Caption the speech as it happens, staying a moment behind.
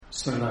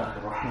بسم الله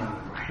الرحمن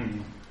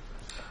الرحيم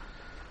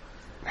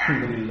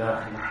الحمد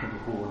لله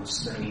نحمده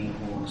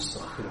ونستعينه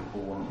ونستغفره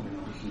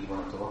ونؤمن به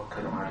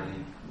ونتوكل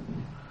عليه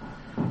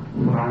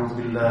ونعوذ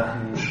بالله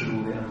من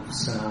شرور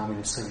أنفسنا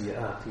ومن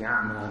سيئات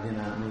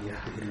أعمالنا من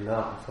يهده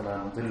الله فلا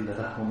مضل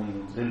له ومن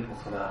يضلله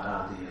فلا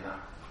هادي له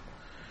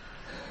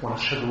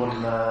ونشهد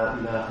أن لا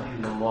إله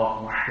إلا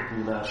الله وحده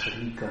لا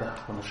شريك له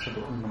ونشهد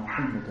أن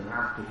محمدا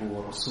عبده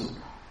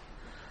ورسوله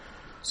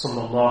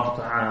صلى الله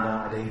تعالى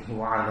عليه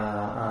وعلى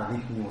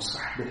آله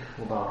وصحبه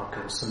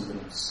وبارك وسلم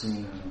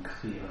تسليما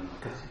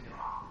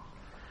كثيرا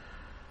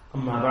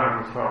أما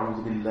بعد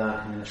فأعوذ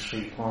بالله من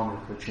الشيطان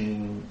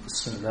الرجيم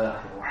بسم الله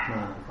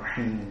الرحمن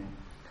الرحيم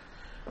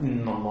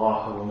إن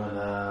الله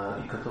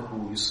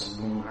وملائكته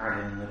يصلون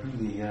على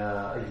النبي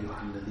يا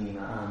أيها الذين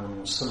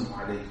آمنوا صلوا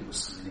عليه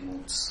وسلموا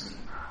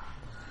تسليما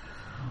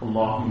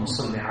اللهم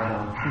صل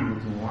على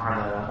محمد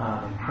وعلى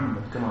آل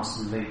محمد كما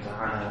صليت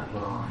على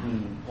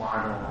إبراهيم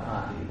وعلى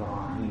آل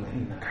إبراهيم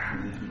إنك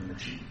حميد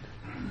مجيد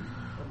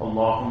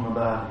اللهم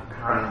بارك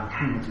على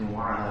محمد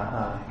وعلى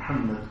آل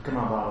محمد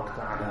كما باركت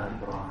على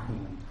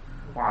إبراهيم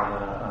وعلى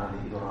آل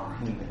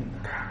إبراهيم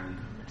إنك حميد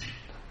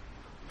مجيد.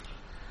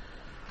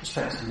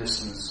 Respected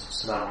listeners,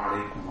 Assalamu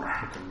alaikum wa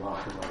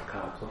rahmatullahi wa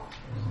barakatuh.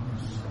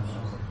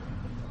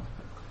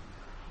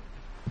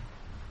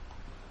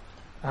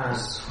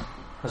 As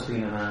has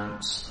been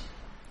announced,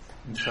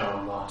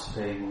 inshallah,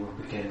 today we will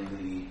begin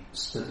the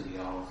study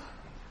of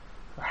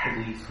a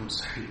hadith from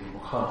Sahih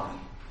al-Bukhari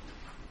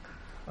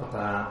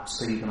about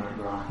Sayyidina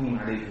Ibrahim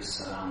alayhi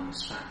salam and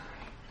his family.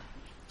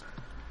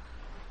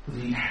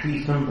 The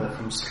hadith number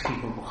from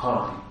Sahih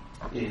al-Bukhari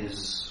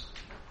is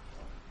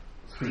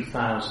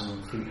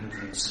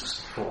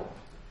 3,364.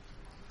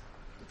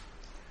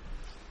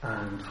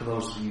 And for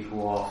those of you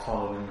who are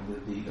following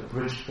with the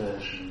abridged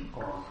version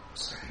of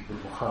Sahih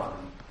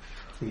al-Bukhari,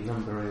 the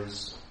number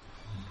is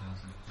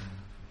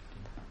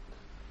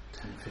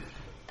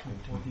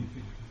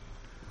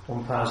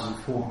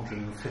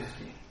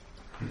 1,450.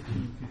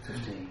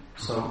 15.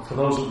 So for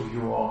those of you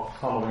who are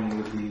following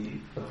with the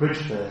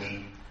abridged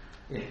version,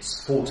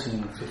 it's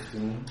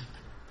 1415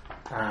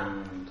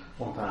 and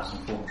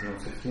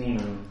 1,415,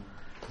 and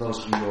for those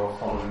of you who are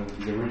following with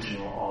the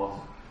original of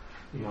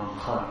Imam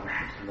Bukhari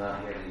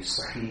rahmatullahi alayhi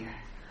Sahih,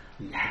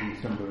 the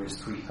hadith number is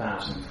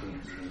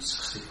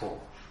 3,364.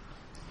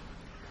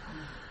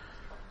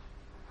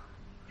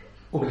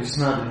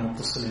 وبالإسناد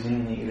المتصل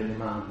مني إلى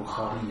الإمام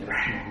البخاري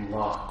رحمه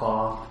الله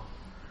قال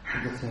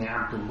حدثني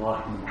عبد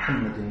الله بن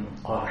محمد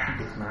قال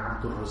حدثنا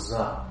عبد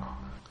الرزاق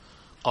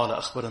قال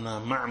أخبرنا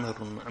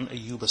معمر عن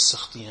أيوب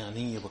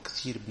السختياني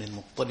وكثير بن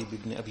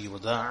المطلب بن أبي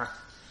وداعة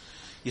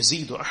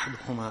يزيد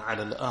أحدهما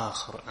على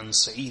الآخر عن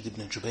سعيد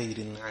بن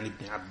جبير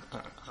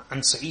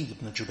عن سعيد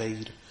بن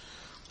جبير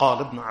قال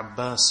ابن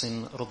عباس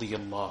رضي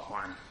الله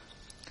عنه.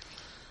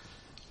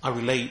 I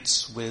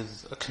relate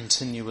with a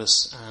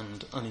continuous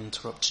and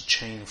uninterrupted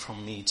chain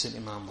from me to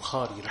Imam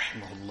Bukhari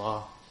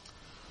rahimahullah,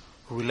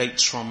 who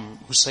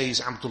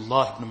says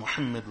Abdullah ibn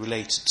Muhammad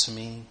related to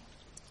me,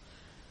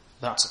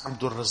 that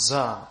Abdul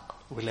Razzaq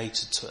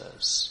related to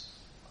us,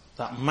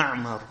 that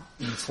Ma'mar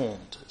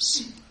informed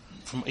us,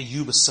 from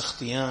Ayyub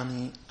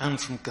al-Sakhtiyani and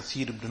from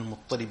Kathir ibn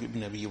al-Muttalib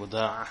ibn Abi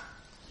Wada'ah,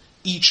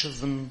 each of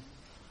them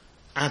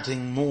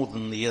adding more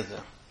than the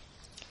other,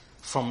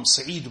 from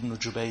Sa'id ibn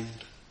Jubayr,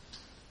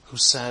 who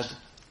said,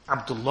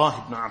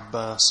 Abdullah ibn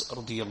Abbas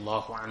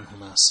radiyallahu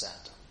anhuma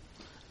said,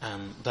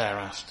 and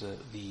thereafter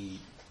the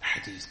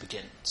hadith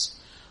begins.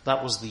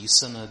 That was the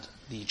sanad,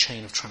 the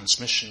chain of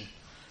transmission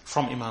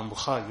from Imam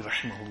Bukhari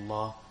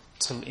rahimahullah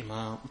till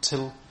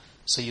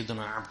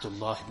Sayyidina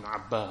Abdullah ibn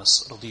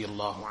Abbas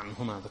radiyallahu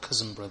anhuma, the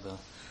cousin brother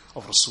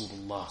of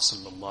Rasulullah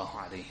sallallahu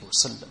alayhi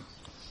wasallam.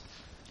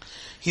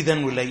 He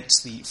then relates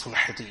the full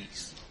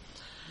hadith.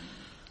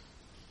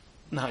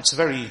 Now it's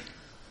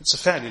a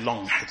fairly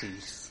long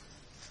hadith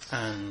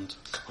and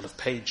a couple of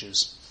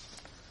pages,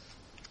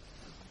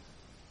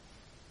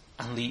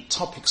 and the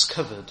topics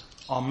covered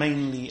are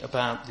mainly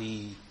about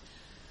the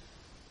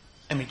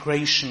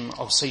emigration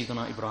of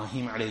Sayyidina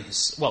Ibrahim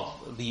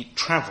the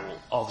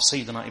travel of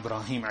Sayyidina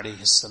Ibrahim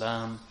alayhi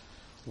salam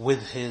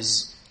with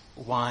his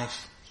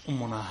wife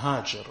Ummuna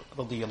Hajar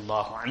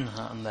radiyallahu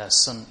anha and their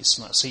son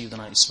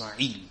Sayyidina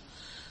Ismail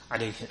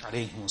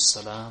alayhi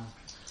salam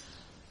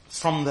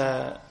from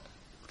their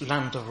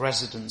land of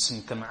residence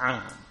in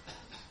Canaan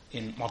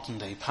in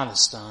modern-day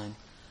Palestine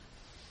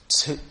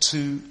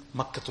to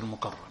Makkah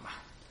al-Mukarramah.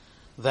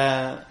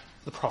 There,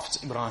 the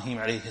Prophet Ibrahim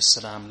alayhi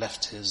salam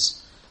left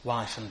his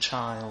wife and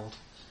child,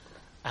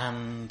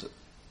 and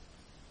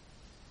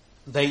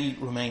they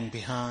remained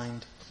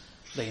behind.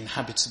 They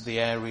inhabited the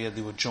area.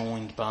 They were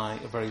joined by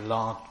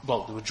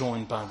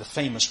the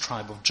famous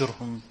tribe of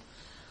Jurhum.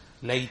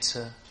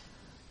 Later,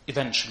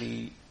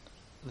 eventually,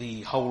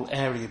 the whole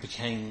area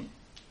became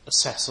a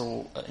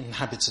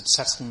inhabited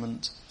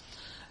settlement.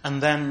 And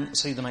then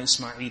Sayyidina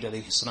Ismail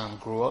alayhi salam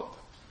grew up.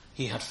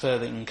 He had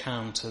further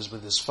encounters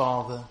with his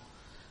father,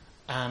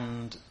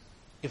 and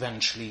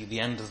eventually the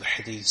end of the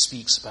hadith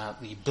speaks about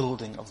the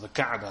building of the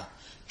Kaaba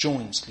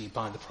jointly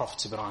by the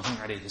Prophet Ibrahim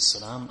alayhi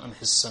salam and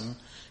his son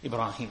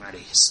Ibrahim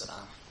alayhi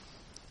salam.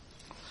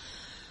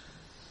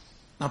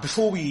 Now,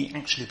 before we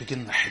actually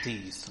begin the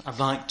hadith, I'd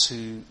like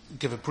to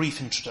give a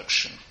brief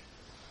introduction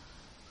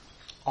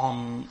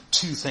on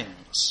two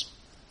things.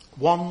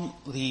 One,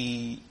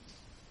 the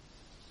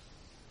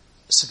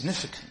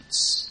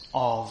significance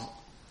of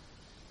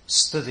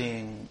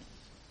studying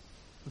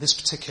this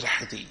particular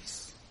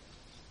hadith.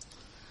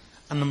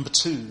 And number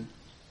two,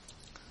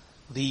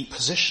 the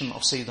position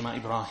of Sayyidina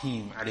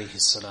Ibrahim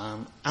alayhi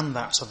salam and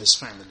that of his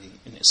family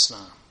in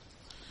Islam.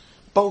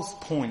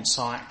 Both points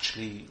are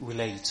actually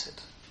related.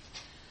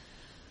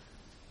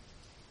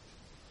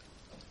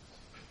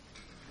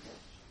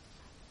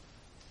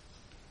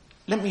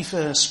 Let me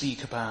first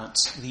speak about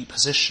the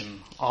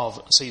position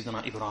of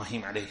Sayyidina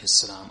Ibrahim alayhi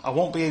salam. I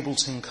won't be able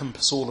to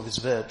encompass all of his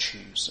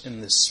virtues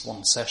in this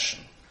one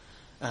session,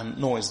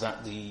 nor is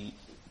that the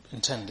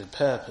intended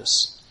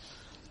purpose.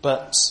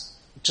 But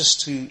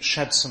just to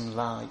shed some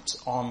light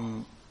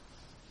on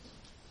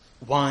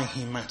why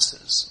he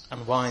matters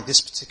and why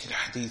this particular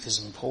hadith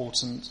is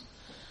important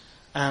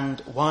and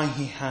why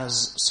he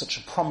has such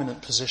a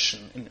prominent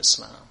position in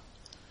Islam.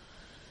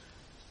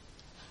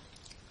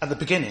 At the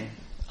beginning,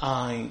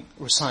 I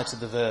recited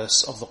the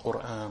verse of the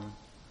Quran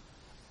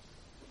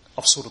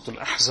of Surah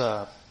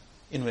Al-Ahzab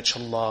in which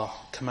Allah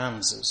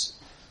commands us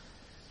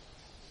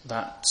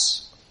that,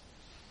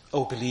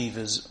 O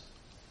believers,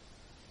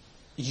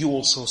 you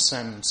also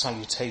send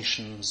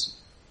salutations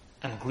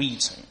and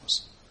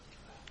greetings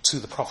to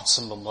the Prophet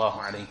sallallahu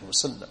alaihi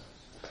wasallam.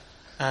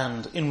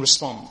 And in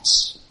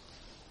response,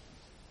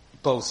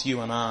 both you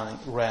and I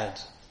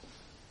read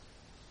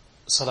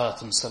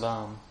Salat and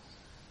Salam,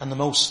 and the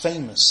most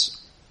famous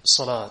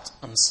Salat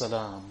and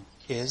Salam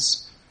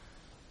is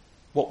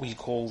what we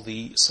call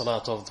the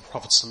Salat of the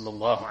Prophet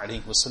sallallahu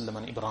alaihi wasallam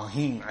and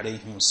Ibrahim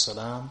alayhi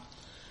salam,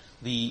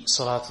 the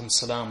Salat and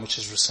Salam which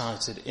is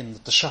recited in the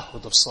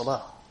Tashahhud of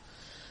Salah.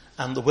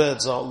 And the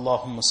words are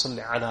Allahumma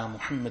salli ala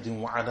Muhammadin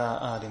wa ala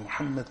ali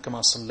Muhammad kama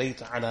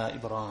sallayta ala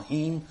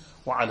Ibrahim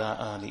wa ala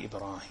ali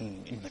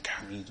Ibrahim innaka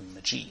Hamidun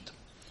Majid.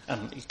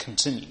 And it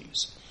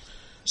continues.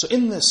 So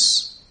in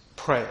this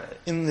prayer,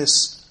 in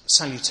this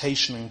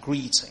salutation and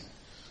greeting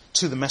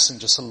to the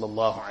Messenger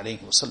sallallahu alaihi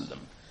wasallam,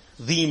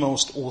 the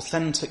most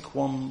authentic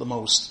one, the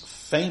most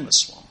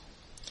famous one,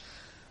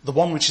 the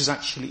one which is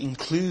actually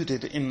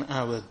included in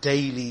our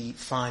daily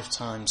 5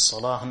 times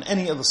salah and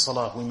any other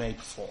salah we may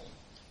perform,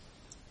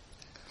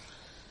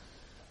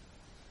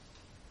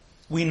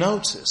 we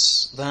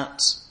notice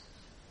that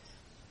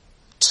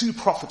 2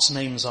 prophets'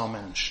 names are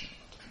mentioned.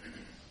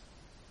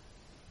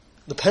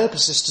 The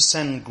purpose is to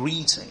send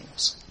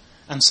greetings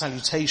and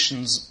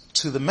salutations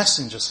to the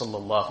Messenger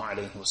sallallahu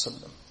alaihi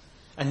wasallam.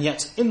 And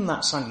yet in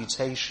that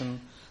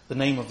salutation, the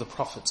name of the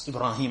Prophet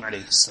Ibrahim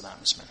alayhi salam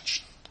is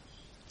mentioned.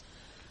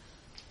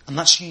 And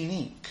that's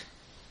unique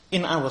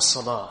in our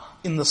salah,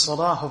 in the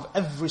salah of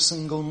every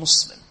single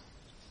Muslim,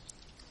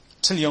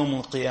 till Yawm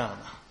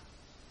al-Qiyamah.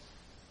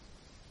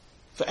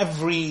 For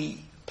every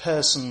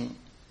person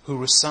who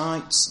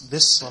recites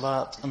this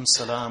salat and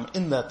salam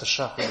in their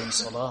tashahhud and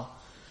salah,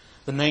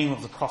 the name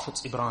of the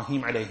Prophet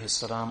Ibrahim alayhi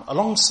salam,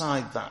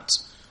 alongside that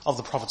of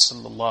the Prophet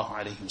sallallahu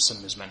alayhi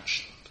wasallam, is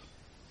mentioned.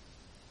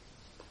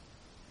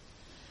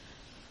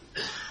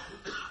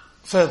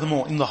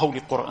 Furthermore, in the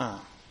Holy Quran,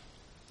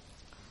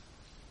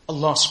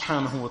 Allah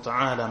subhanahu wa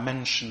ta'ala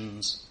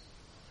mentions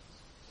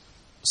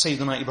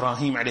Sayyidina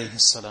Ibrahim alayhi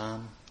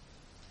salam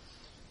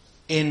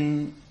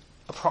in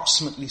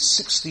approximately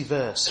 60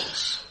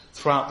 verses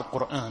throughout the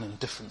Quran in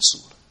different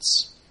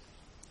surahs.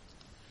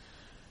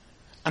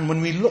 And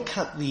when we look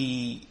at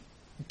the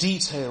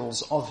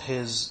details of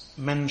his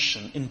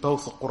mention in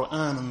both the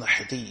Quran and the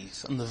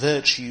Hadith and the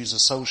virtues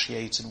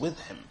associated with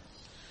him,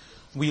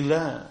 we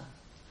learn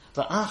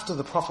that after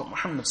the Prophet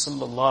Muhammad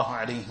sallallahu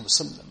alaihi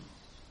wasallam,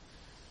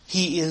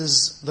 he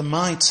is the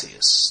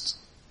mightiest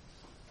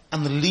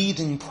and the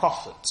leading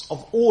prophet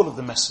of all of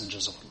the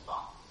messengers of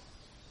Allah.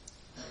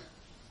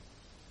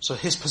 So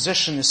his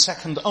position is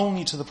second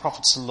only to the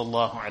Prophet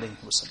sallallahu alaihi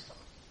wasallam.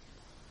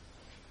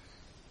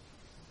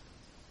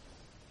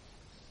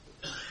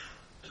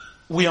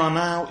 We are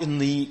now in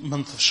the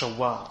month of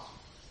Shawwal,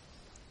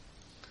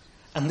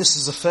 and this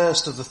is the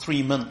first of the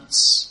 3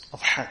 months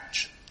of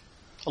Hajj.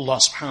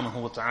 Allah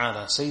subhanahu wa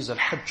ta'ala says,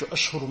 Al-Hajj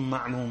ashhurun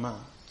ma'lumat.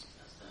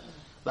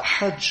 The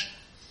Hajj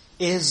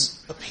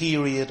is a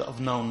period of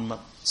known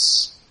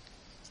months.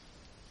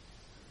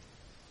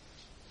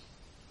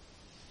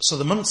 So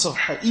the months of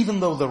Hajj, even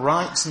though the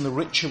rites and the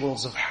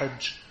rituals of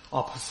Hajj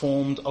are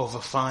performed over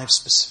 5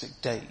 specific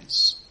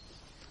days,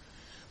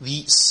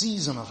 the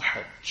season of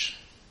Hajj,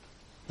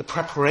 the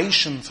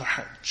preparation for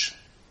Hajj,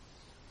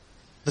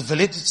 the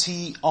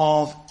validity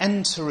of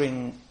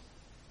entering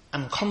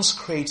and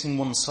consecrating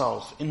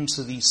oneself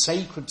into the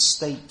sacred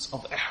state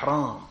of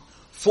Ihram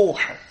for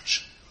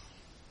Hajj,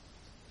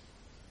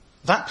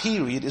 that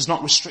period is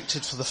not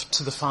restricted to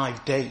the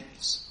 5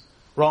 days.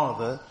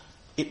 Rather,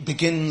 it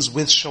begins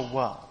with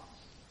Shawwal.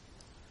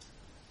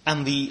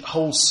 And the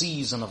whole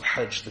season of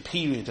Hajj, the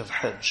period of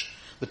Hajj,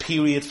 the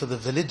period for the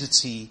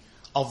validity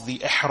of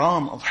the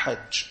ihram of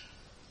Hajj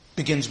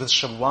begins with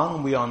Shawwal,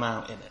 and we are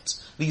now in it.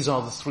 These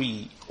are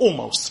the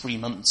almost 3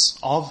 months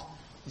of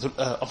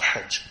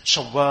Hajj.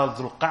 Shawwal,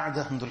 Dhul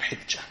Qa'dah and Dhul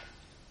Hijjah.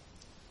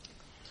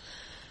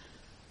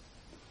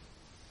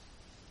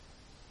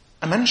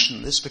 I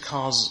mention this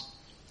because,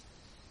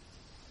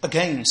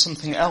 again,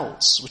 something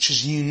else which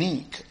is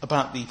unique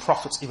about the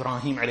Prophet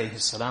Ibrahim alayhi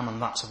salam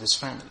and that of his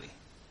family.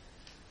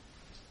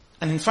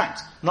 And in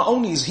fact, not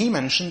only is he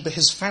mentioned, but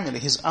his family,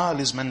 his Ahl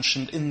is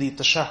mentioned in the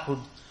Tashahhud,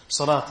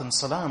 Salat and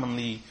Salam, and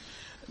the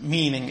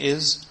meaning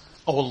is,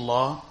 O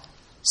Allah,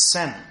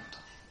 send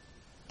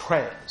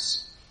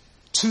prayers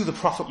to the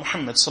Prophet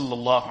Muhammad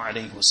sallallahu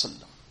alayhi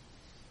wasallam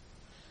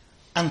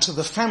and to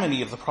the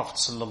family of the Prophet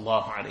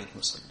sallallahu alayhi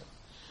wasallam.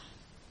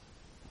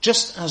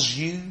 Just as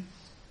you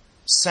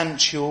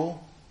sent your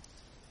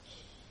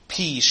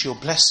peace, your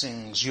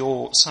blessings,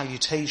 your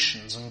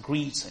salutations and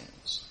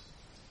greetings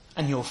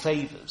and your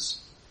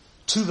favors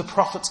to the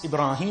Prophet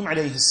Ibrahim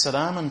alayhi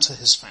salam and to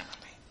his family.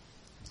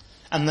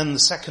 And then the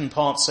second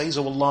part says,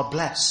 O Allah,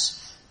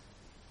 bless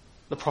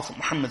the Prophet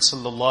Muhammad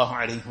sallallahu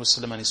alayhi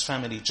wasallam and his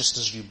family just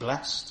as you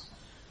blessed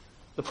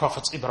the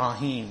Prophet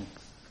Ibrahim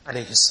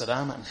alayhi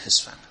salam and his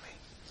family.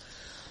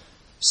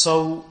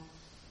 So,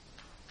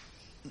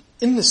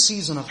 in the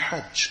season of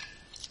Hajj,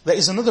 there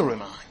is another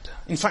reminder.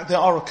 In fact, there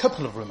are a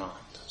couple of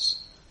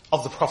reminders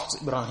of the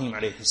Prophet Ibrahim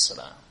alayhi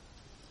salam.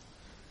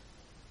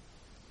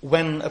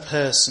 When a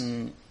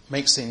person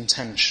makes the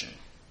intention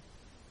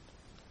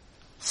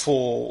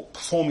for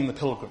performing the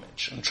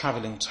pilgrimage and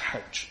travelling to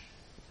Hajj,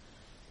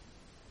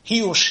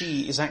 he or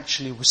she is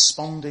actually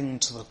responding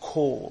to the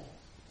call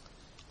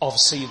of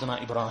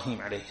Sayyidina Ibrahim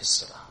alayhi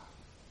salam.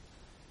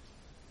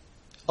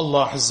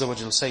 Allah Azza wa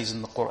Jal says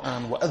in the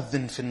Quran,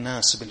 وَأَذِّن فِي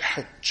النَّاسِ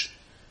بِالْحَجِّ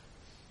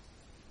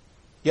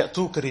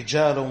يَأْتُوكَ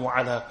رِجَالٌ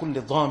وَعَلَى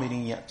كُلِّ ضَامِرٍ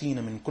يَأْتِينَ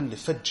مِنْ كُلِّ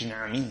فَجٍّ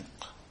عَمِيقٍ.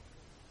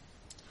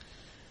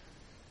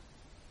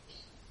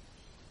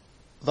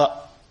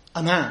 That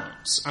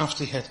announced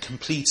after he had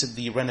completed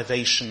the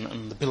renovation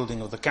and the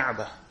building of the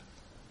Kaaba,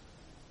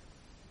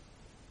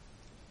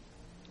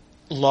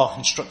 Allah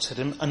instructed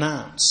him,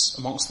 announce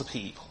amongst the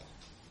people,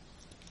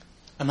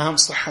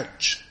 announce the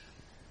Hajj.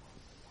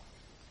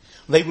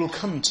 They will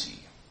come to you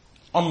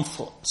on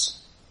foot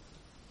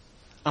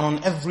and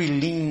on every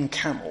lean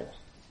camel,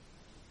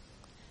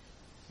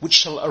 which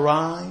shall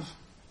arrive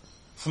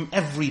from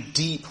every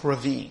deep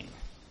ravine.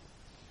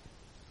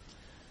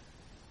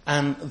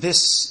 And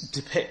this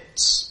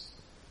depicts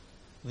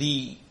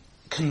the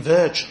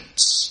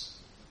convergence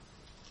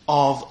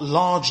of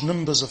large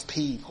numbers of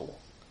people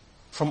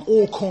from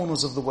all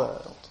corners of the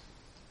world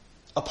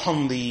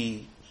upon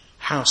the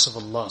house of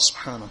Allah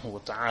subhanahu wa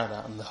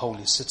ta'ala and the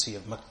holy city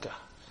of Mecca,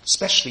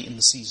 especially in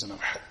the season of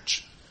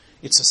Hajj.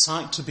 It's a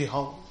sight to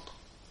behold.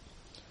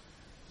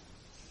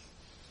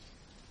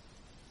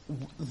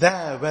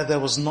 There, where there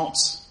was not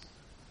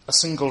a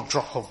single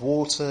drop of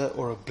water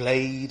or a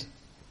blade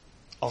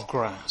of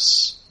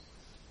grass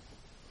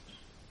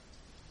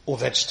or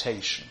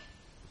vegetation,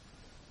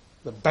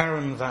 the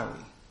barren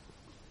valley,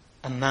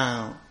 and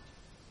now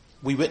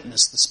we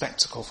witness the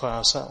spectacle for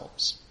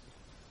ourselves.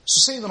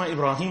 So Sayyidina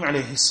Ibrahim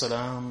alayhi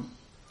salam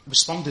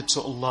responded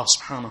to Allah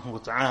subhanahu wa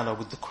ta'ala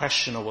with the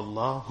question of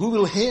Allah, who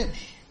will hear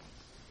me?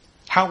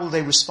 How will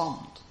they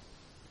respond?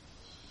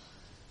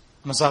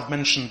 And as I've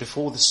mentioned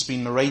before, this has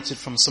been narrated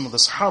from some of the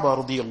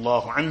Sahaba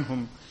radiyallahu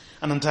anhum,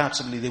 and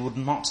undoubtedly they would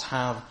not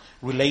have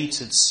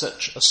related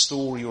such a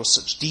story or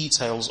such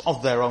details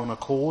of their own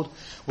accord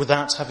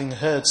without having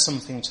heard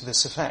something to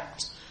this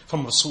effect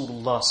from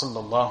Rasulullah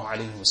sallallahu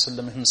alayhi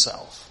wasallam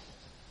himself.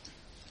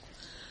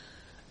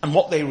 And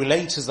what they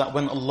relate is that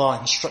when Allah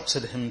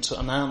instructed him to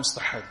announce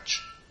the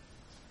Hajj,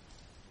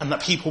 and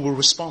that people will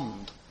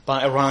respond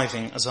by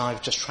arriving, as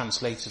I've just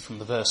translated from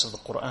the verse of the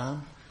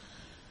Quran,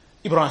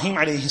 Ibrahim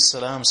alayhi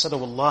salam said,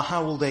 "Oh Allah,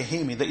 how will they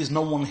hear me? There is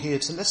no one here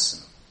to listen.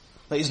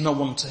 There is no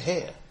one to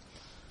hear."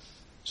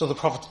 So the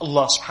Prophet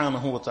Allah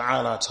subhanahu wa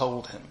ta'ala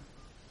told him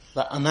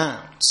that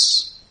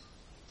announce,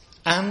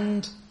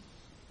 and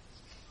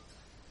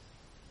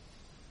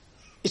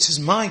it is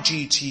my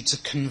duty to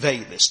convey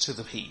this to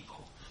the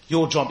people.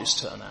 Your job is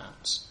to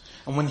announce.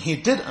 And when he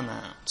did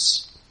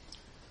announce,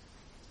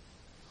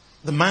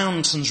 the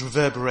mountains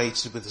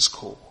reverberated with his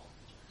call.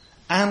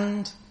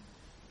 And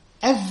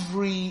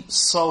every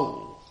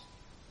soul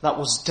that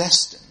was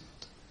destined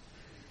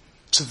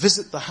to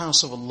visit the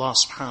house of Allah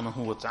subhanahu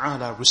wa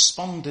ta'ala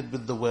responded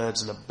with the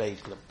words,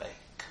 Labbaik,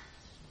 Labbaik.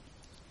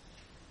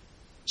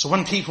 So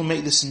when people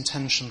make this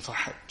intention for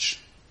Hajj,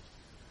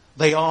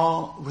 they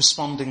are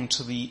responding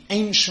to the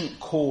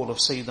ancient call of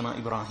Sayyidina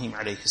Ibrahim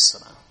alayhi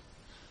salam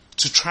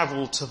to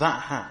travel to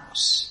that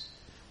house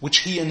which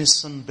he and his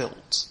son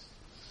built,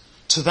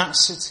 to that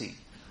city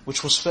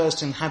which was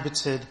first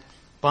inhabited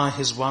by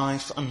his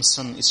wife and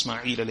son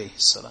Ismail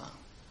alayhi salam.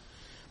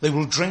 They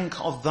will drink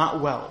of that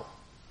well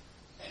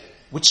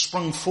which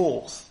sprung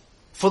forth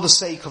for the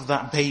sake of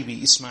that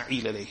baby Ismail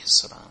alayhi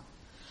salam.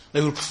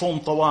 They will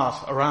perform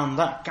tawaf around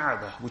that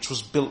Kaaba which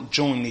was built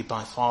jointly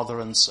by father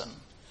and son.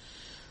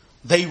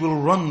 they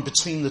will run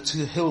between the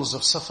two hills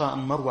of Safa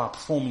and Marwa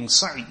performing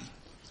sa'i,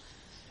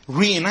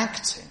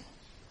 reenacting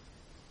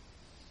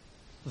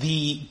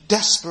the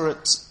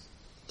desperate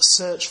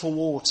search for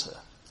water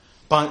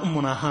by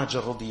Ummuna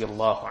Hajar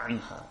radiyallahu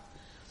anha.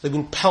 They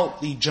will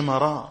pelt the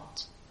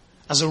jamarat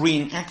as a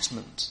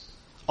reenactment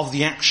of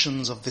the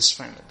actions of this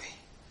family.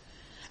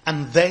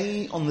 And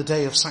they, on the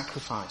day of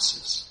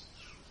sacrifices,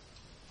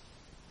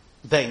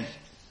 they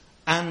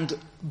and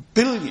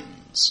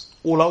billions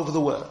all over the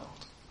world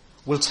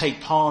will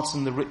take part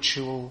in the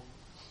ritual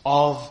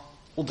of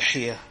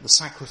udhiyah, the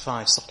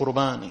sacrifice, the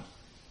qurbani,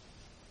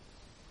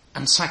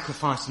 and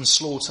sacrifice and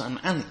slaughter an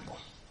animal.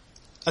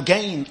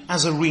 Again,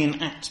 as a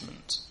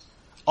reenactment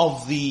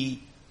of the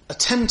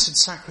attempted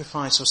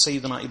sacrifice of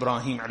Sayyidina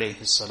Ibrahim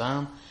alayhi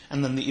salam,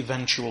 and then the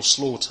eventual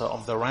slaughter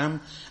of the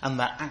ram, and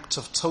that act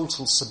of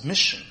total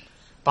submission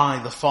by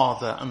the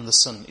father and the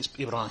son,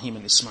 Ibrahim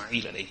and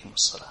Ismail alayhi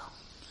salam.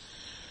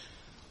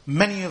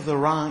 Many of the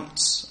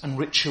rites and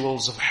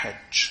rituals of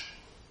Hajj,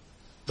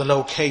 the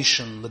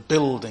location, the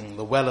building,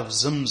 the well of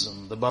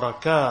Zamzam, the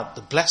barakat,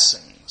 the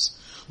blessings,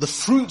 the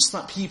fruits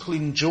that people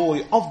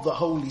enjoy of the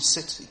holy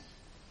city,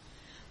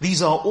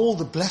 these are all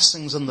the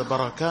blessings and the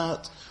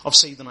barakat of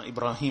Sayyidina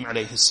Ibrahim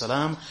alayhi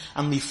salam,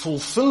 and the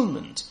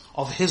fulfillment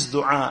of his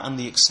dua and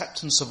the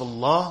acceptance of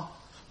Allah,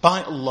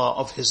 by Allah,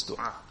 of his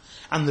dua,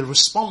 and the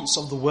response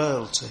of the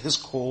world to his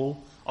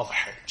call of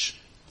Hajj.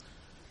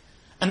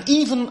 And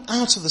even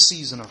out of the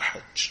season of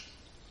Hajj,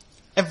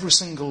 every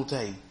single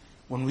day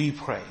when we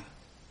pray,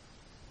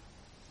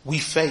 we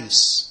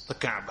face the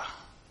Kaaba,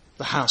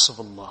 the house of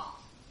Allah.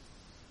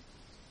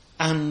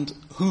 And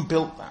who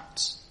built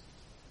that?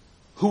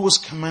 Who was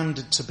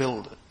commanded to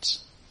build it?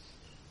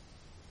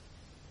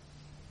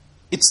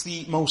 It's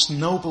the most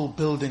noble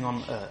building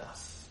on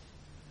earth.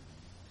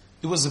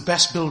 It was the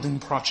best building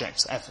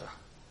project ever.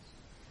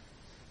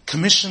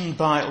 Commissioned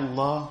by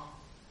Allah,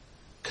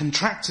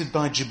 contracted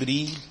by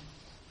Jibreel,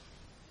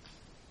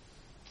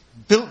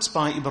 built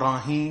by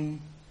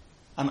Ibrahim,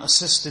 and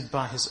assisted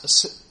by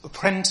his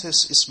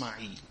apprentice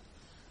Ismail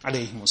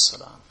alayhi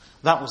salam.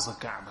 That was the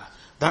Kaaba.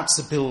 That's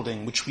the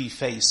building which we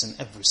face in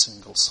every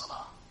single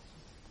salah.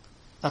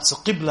 That's the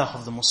qibla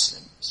of the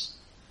Muslims.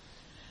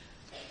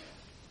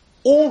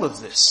 All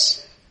of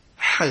this,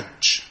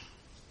 Hajj,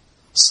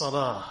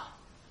 Salah,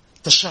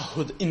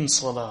 Tashahhud in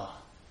Salah,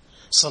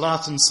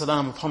 Salat and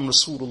Salam upon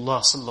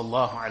Rasulullah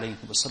sallallahu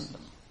alayhi wa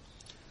sallam,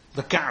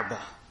 the Kaaba,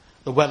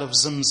 the well of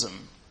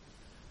Zamzam,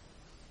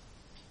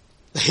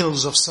 the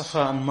hills of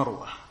Safa and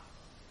Marwa,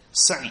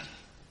 Sa'i,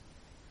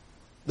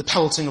 the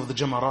pelting of the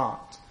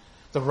Jamarat,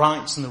 the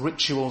rites and the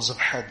rituals of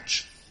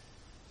Hajj,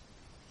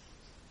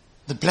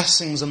 the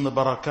blessings and the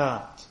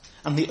barakat,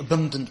 and the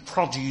abundant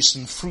produce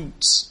and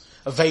fruits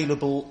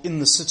available in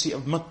the city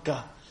of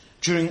Mecca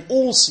during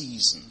all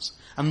seasons,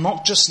 and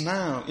not just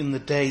now in the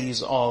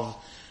days of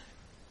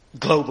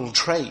global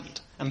trade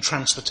and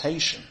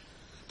transportation,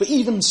 but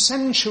even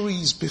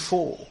centuries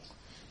before,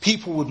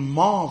 people would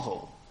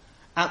marvel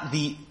at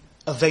the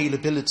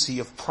availability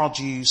of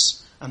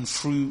produce and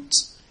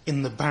fruit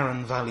in the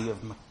barren valley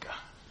of Mecca,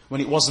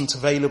 when it wasn't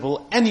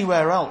available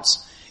anywhere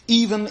else,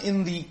 even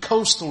in the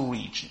coastal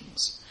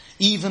regions,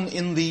 even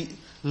in the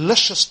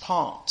luscious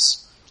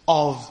parts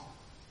of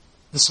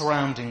the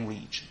surrounding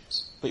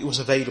regions, but it was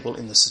available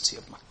in the city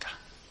of Mecca.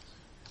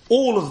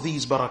 All of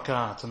these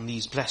barakat and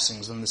these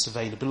blessings and this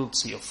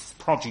availability of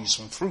produce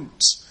and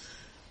fruits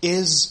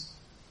is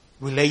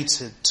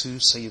related to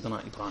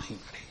Sayyidina Ibrahim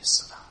alayhi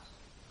salam.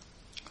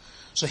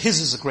 So his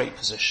is a great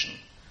position,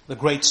 the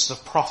greatest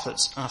of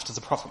prophets after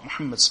the Prophet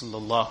Muhammad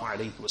sallallahu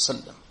alayhi wa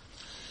sallam.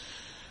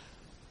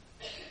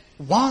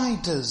 Why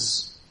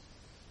does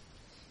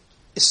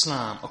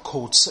Islam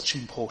accord such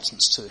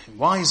importance to him?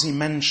 Why is he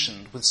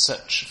mentioned with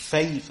such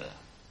favour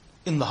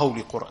in the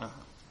Holy Quran?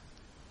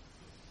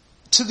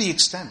 To the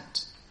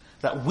extent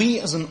that we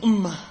as an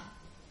ummah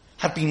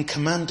have been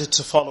commanded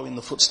to follow in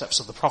the footsteps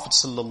of the Prophet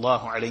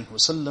sallallahu alaihi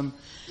wasallam,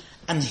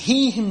 and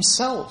he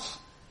himself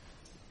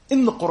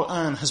in the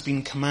Quran has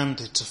been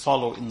commanded to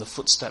follow in the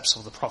footsteps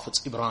of the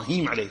Prophets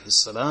Ibrahim alayhi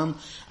salam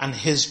and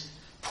his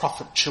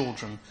prophet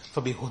children.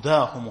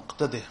 فَبِهُدَاهُ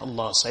مُقْتَدِهِ,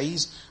 Allah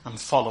says, and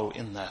follow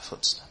in their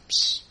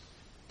footsteps.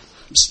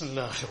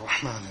 Bismillahir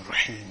Rahmanir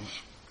Rahim.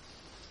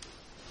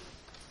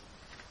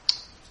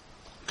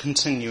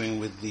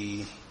 Continuing with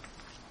the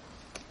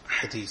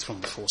hadith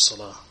from before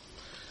Salah.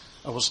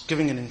 I was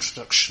giving an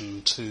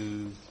introduction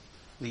to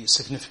the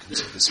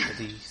significance of this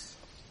hadith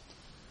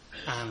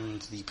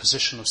and the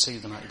position of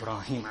Sayyidina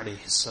Ibrahim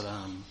alayhi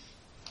salam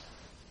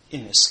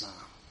in Islam.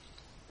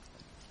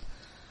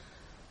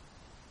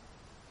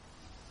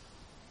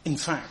 In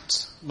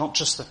fact, not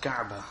just the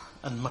Kaaba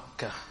and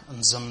Mecca and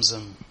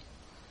Zamzam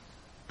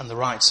and the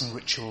rites and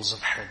rituals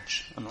of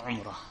Hajj and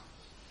Umrah,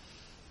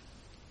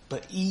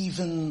 but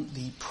even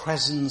the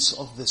presence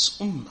of this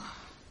ummah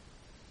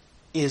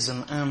is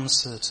an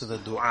answer to the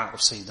dua of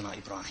Sayyidina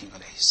Ibrahim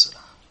alayhi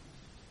salam.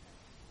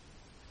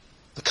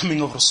 The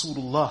coming of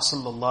Rasulullah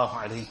sallallahu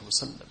alayhi wa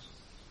sallam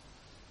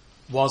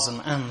was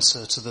an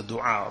answer to the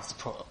dua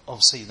of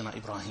Sayyidina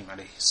Ibrahim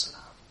alayhi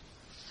salam.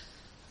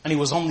 And it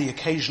was on the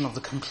occasion of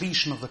the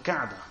completion of the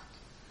Kaaba,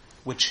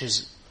 which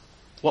is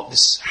what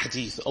this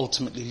hadith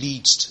ultimately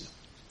leads to,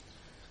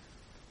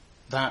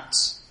 that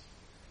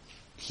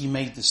he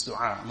made this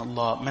dua. And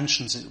Allah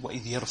mentions it,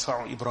 وَإِذْ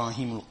يَرْفَعُ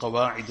إِبْرَاهِيمُ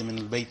الْقَوَاعِدَ مِنَ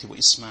الْبَيْتِ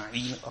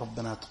وَإِسْمَاعِيلُ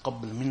رَبَّنَا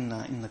تَقَبَّلْ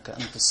مِنَّا إِنَّكَ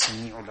أَنْتَ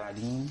السَّمِيعُ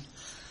الْعَلِيمُ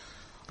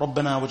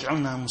رَبَّنَا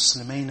وَاجْعَلْنَا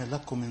مُسْلِمَيْنَ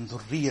لَكَ مِنْ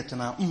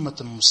ذُرِّيَّتِنَا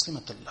أُمَّةً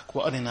مُسْلِمَةً لَكَ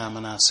وَأَرِنَا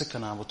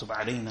مَنَاسِكَنَا وَتُبْ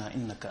عَلَيْنَا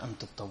إِنَّكَ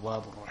أَنْتَ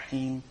التَّوَّابُ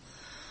الرَّحِيمُ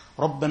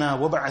رَبَّنَا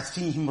وَابْعَثْ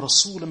فِيهِمْ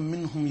رَسُولًا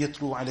مِّنْهُمْ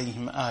يَتْلُو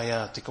عَلَيْهِمْ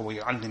آيَاتِكَ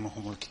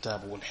وَيُعَلِّمُهُمُ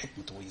الْكِتَابَ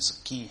وَالْحِكْمَةَ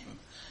وَيُزَكِّيهِمْ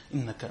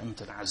إِنَّكَ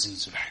أَنْتَ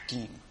الْعَزِيزُ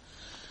الْحَكِيمُ.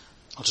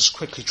 I'll just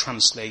quickly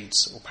translate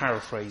or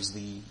paraphrase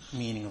the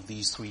meaning of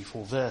these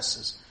 3-4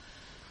 verses.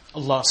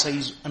 Allah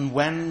says, and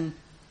when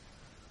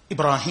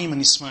Ibrahim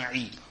and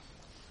Ismail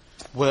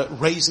were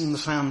raising the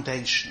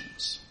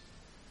foundations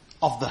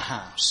of the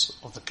house,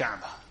 of the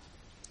Kaaba,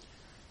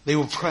 they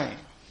were praying,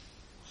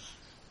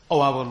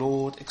 "O our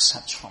Lord,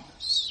 accept from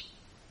us."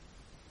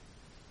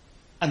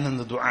 And then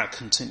the dua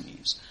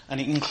continues, and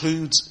it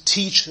includes,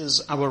 teach us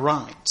our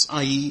rites,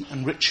 i.e.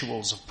 and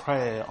rituals of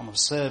prayer, and of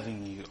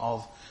serving you,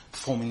 of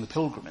performing the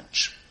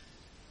pilgrimage.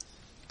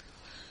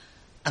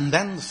 And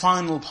then the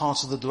final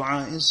part of the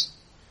dua is,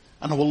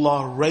 and O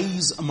Allah,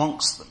 raise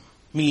amongst them,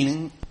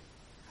 meaning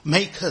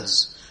make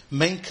us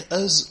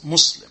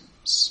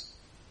Muslims.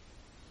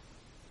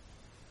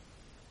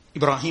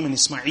 Ibrahim and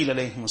Ismail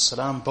alayhim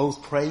salam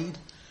both prayed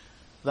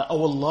that,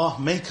 O Allah,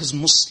 make us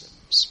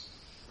Muslims.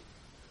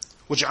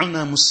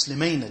 وَاجْعَلْنَا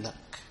مُسْلِمَيْنَ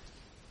لَكَ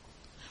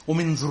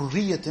وَمِنْ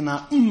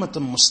ذُرِّيَّتِنَا أُمَّةً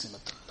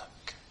مُسْلِمَةً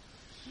لَكَ.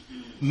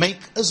 Make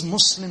us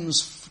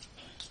Muslims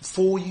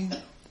for you,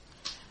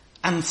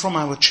 and from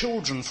our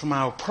children, from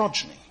our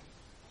progeny,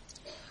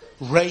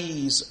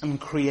 raise and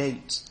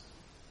create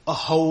a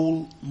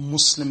whole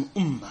Muslim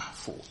ummah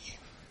for you.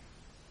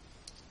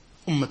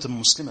 Ummatan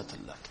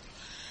muslimatan lak.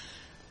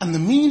 And the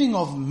meaning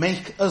of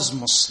make us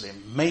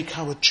Muslim, make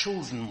our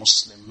children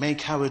Muslim,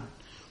 make our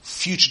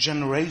future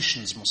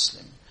generations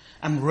Muslim,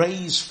 and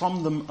raise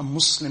from them a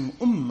Muslim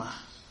ummah,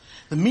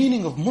 the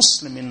meaning of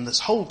Muslim in this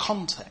whole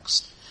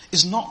context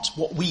is not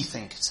what we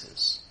think it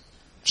is,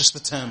 just the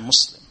term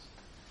Muslim.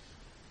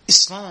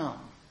 Islam,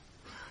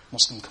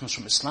 Muslim comes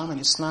from Islam, and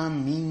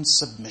Islam means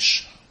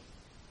submission.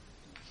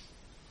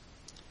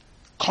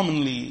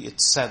 Commonly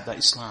it's said that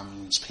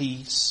Islam means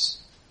peace.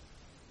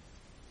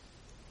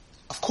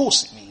 Of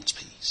course it means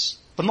peace,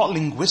 but not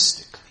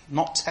linguistically,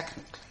 not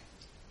technically.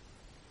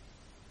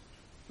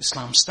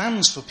 Islam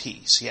stands for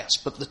peace, yes,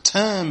 but the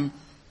term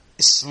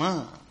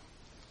Islam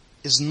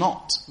is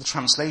not, the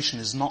translation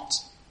is not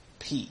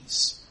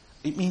peace.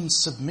 It means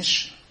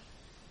submission.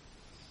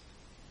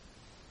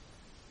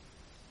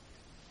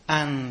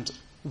 And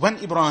when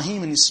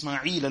Ibrahim and Ismail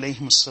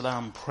alayhim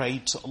salam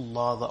prayed to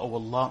Allah that, "O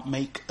Allah,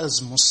 make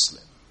us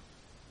Muslim,"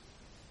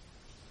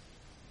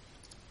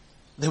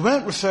 they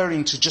weren't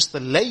referring to just the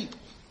label,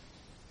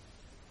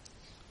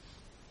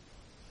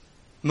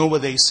 nor were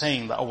they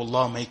saying that, "O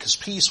Allah, make us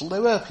peaceful." They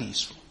were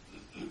peaceful.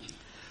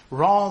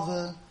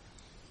 Rather,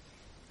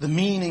 the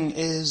meaning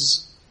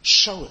is,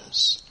 show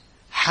us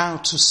how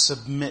to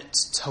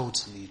submit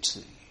totally to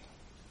you.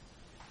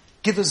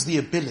 Give us the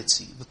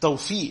ability, the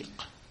tawfiq,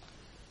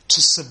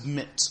 to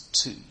submit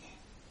to you.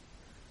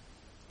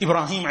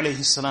 Ibrahim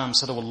alayhi salam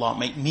said, "O Allah,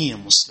 make me a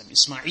Muslim."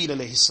 Ismail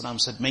alayhi salam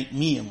said, "Make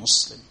me a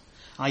Muslim,"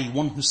 i.e.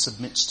 one who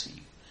submits to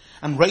you.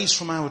 And raise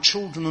from our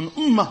children an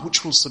ummah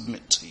which will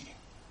submit to you.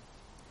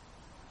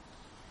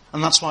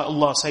 And that's why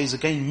Allah says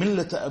again,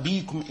 مِلَّةَ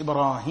أَبِيكُمْ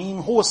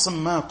إِبْرَاهِيمُ هُوَ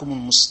سَمَّاكُمُ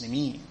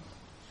الْمُسْلِمِينَ.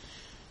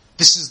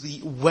 This is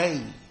the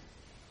way,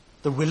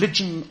 the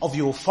religion of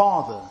your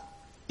father,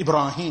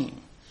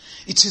 Ibrahim.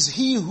 It is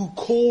he who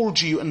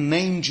called you and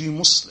named you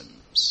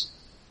Muslims.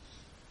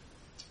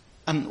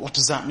 And what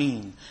does that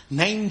mean?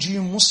 Named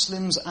you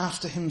Muslims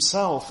after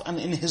himself and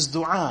in his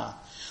dua.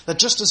 That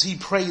just as he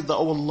prayed that,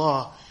 "O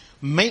Allah,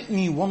 make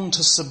me one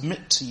to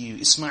submit to you,"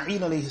 Ismail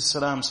alayhi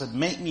salam said,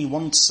 "Make me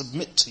one to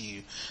submit to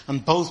you."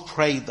 And both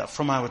prayed that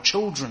from our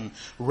children,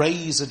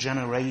 raise a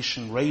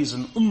generation, raise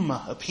an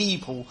ummah, a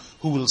people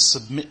who will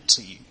submit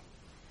to you.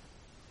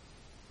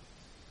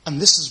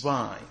 And this is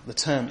why the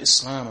term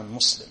Islam and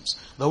Muslims,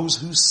 those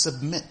who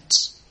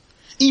submit,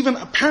 even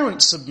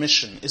apparent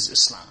submission is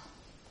Islam.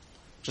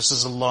 Just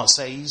as Allah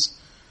says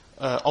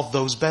of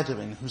those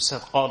Bedouin who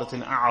said, قَالَتِ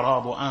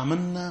الْأَعْرَابُ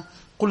آمَنَّا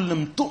قُلْ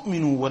لَمْ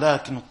تُؤْمِنُوا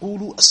وَلَكِنْ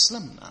قُولُوا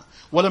أَسْلَمْنَا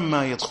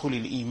وَلَمَّا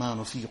يَدْخُلِ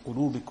الْإِيمَانُ فِي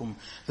قُلُوبِكُمْ.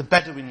 The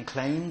Bedouin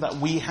claim that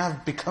we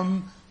have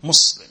become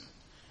Muslim.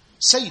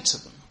 Say to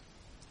them,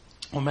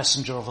 O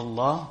Messenger of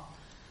Allah,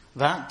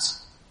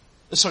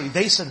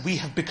 they said, we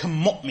have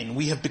become mu'min,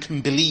 we have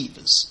become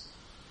believers.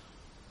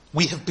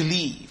 We have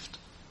believed.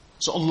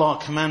 So Allah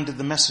commanded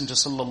the Messenger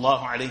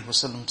sallallahu alayhi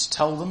wasallam to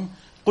tell them,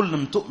 قُلْ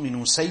لَمْ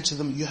تُؤْمِنُوا, say to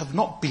them, you have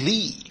not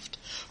believed.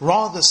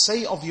 Rather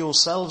say of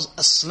yourselves,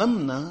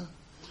 أَسْلَمْنَا,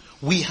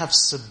 we have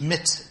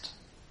submitted.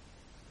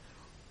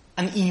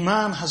 And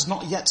Iman has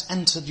not yet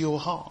entered your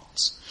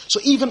hearts. So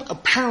even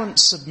apparent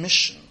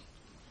submission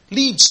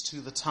leads to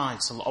the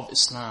title of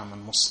Islam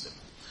and Muslim.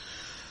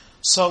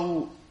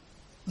 So,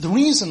 the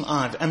reason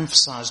I've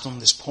emphasized on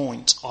this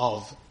point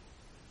of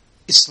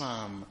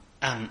Islam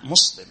and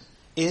Muslim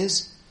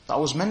is that I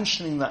was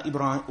mentioning that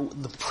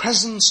the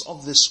presence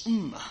of this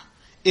ummah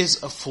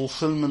is a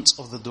fulfillment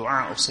of the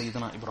dua of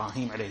Sayyidina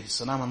Ibrahim alayhi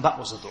salam, and that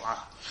was a dua.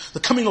 The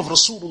coming of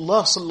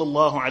Rasulullah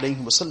sallallahu alayhi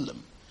wasallam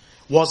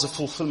was a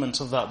fulfillment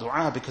of that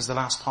dua, because the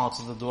last part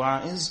of the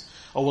dua is,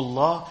 O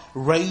Allah,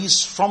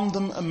 raise from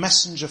them a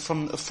messenger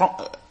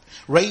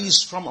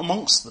raise from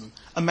amongst them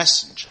a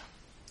messenger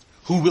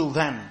who will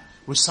then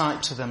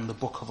recite to them the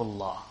book of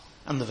Allah.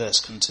 And the verse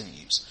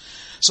continues.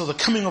 So the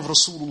coming of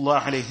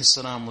Rasulullah alayhi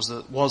salam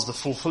was the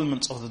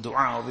fulfillment of the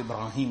dua of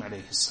Ibrahim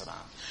alayhi salam.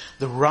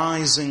 The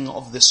rising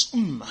of this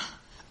ummah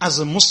as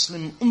a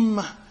Muslim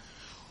ummah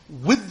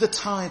with the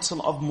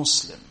title of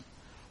Muslim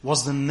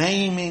was the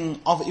naming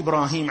of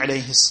Ibrahim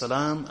alayhi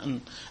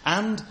salam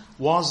and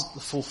was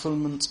the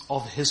fulfillment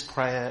of his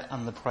prayer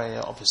and the prayer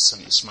of his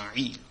son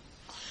Ismail.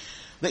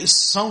 There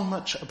is so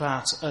much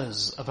about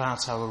us,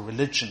 about our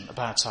religion,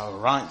 about our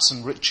rites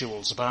and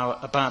rituals,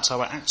 about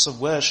our acts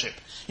of worship.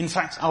 In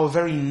fact, our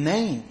very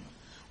name,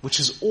 which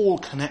is all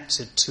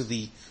connected to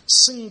the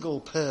single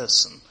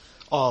person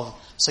of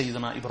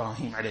Sayyidina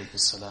Ibrahim alayhi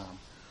salam,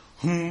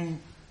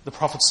 whom the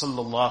Prophet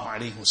sallallahu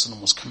alayhi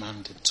wasallam was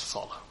commanded to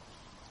follow.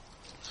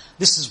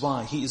 This is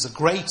why he is the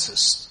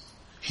greatest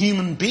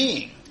human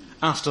being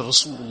after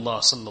Rasulullah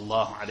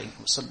sallallahu alayhi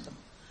wasallam.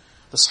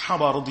 The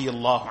Sahaba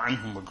radiyallahu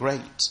anhum were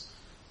great,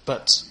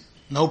 but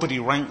nobody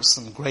ranks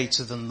them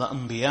greater than the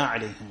Anbiya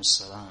alayhim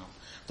salam.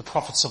 The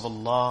prophets of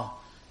Allah,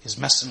 his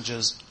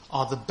messengers,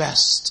 are the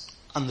best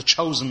and the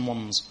chosen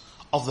ones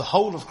of the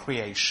whole of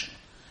creation.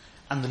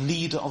 And the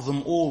leader of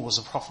them all was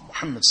the Prophet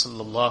Muhammad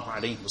sallallahu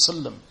alayhi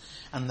wasallam.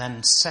 And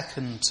then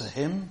second to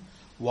him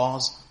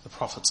was the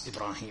Prophet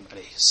Ibrahim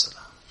alayhi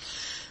salam.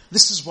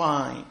 This is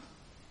why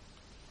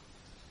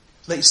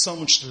there is so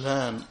much to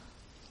learn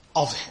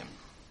of him,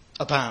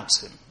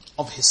 about him,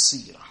 of his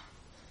seerah,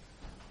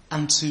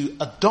 and to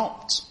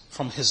adopt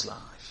from his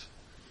life.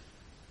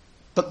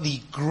 But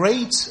the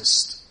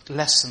greatest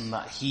lesson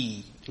that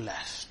he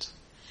left,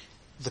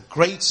 the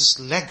greatest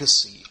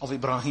legacy of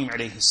Ibrahim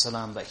alayhi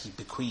salam that he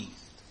bequeathed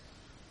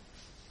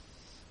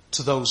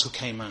to those who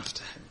came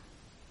after him,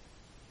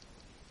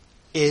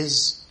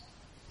 is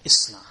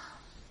Islam,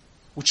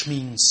 which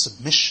means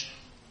submission.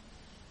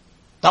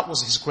 That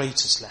was his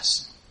greatest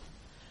lesson,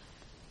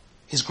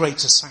 his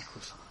greatest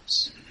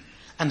sacrifice.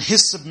 And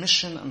his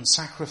submission and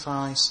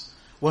sacrifice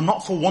were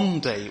not for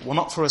one day, were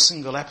not for a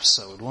single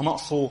episode, were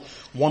not for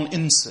one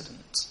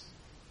incident.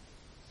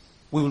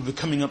 We will be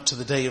coming up to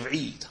the day of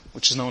Eid,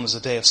 which is known as the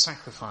day of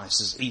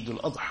sacrifices, Eid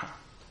al-Adha.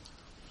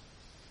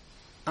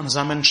 And as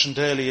I mentioned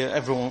earlier,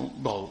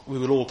 we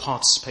will all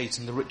participate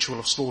in the ritual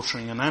of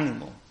slaughtering an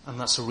animal, and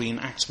that's a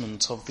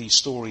reenactment of the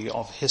story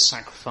of his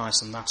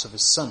sacrifice and that of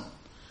his son.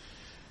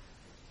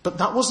 But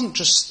that wasn't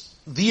just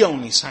the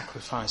only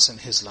sacrifice in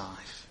his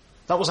life.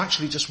 That was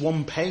actually just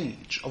one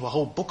page of a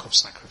whole book of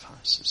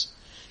sacrifices.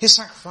 His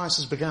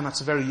sacrifices began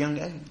at a very young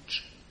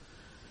age.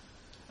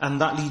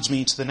 And that leads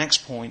me to the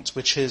next point,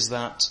 which is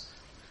that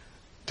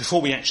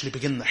before we actually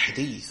begin the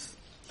hadith,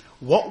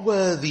 what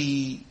were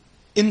the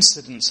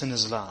incidents in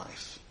his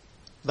life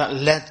that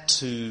led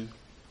to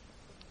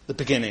the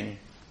beginning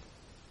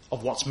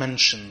of what's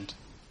mentioned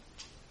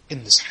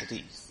in this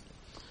hadith?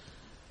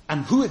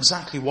 And who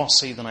exactly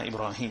was Sayyidina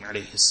Ibrahim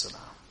alayhi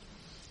salam?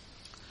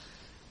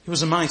 He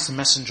was a mighty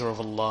messenger of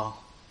Allah.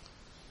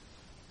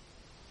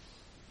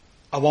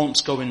 I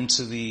won't go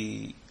into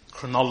the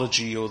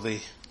chronology or the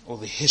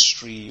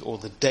history or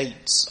the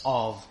dates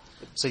of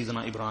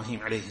Sayyidina Ibrahim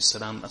alayhi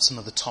salam. That's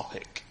another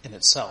topic in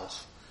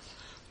itself.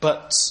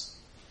 But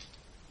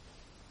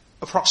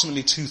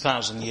approximately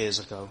 2,000 years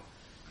ago,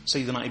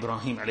 Sayyidina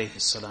Ibrahim alayhi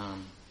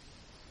salam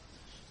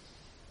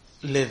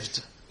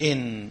lived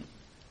in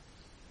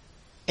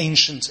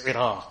ancient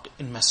Iraq,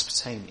 in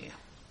Mesopotamia,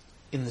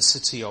 in the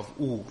city of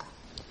Ur.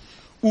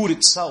 Ur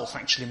itself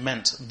actually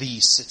meant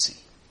the city,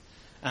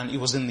 and it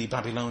was in the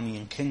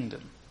Babylonian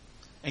kingdom,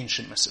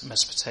 ancient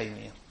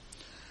Mesopotamia.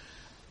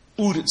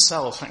 Ur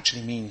itself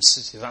actually means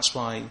city. That's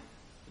why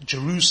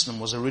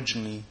Jerusalem was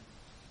originally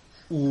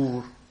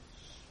Ur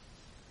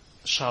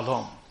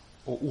Shalom,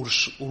 or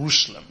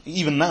Urushalim.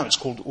 Even now it's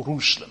called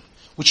Urushalim,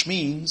 which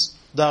means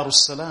Darus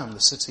Salam,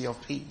 the city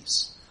of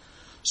peace.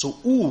 So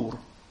Ur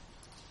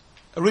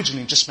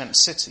originally just meant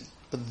city,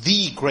 but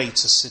the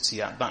greatest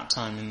city at that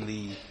time in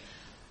the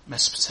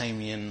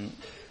Mesopotamian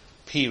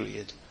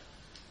period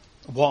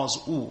was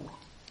Ur,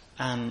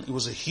 and it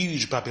was a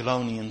huge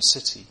Babylonian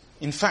city.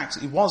 In fact,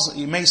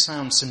 it may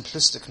sound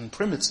simplistic and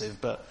primitive,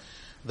 but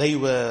they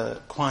were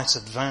quite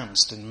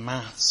advanced in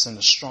maths, in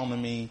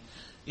astronomy,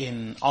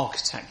 in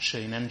architecture,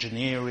 in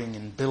engineering,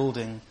 in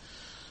building.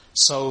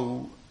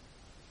 So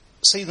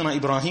Sayyidina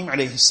Ibrahim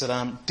alayhi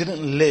salam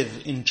didn't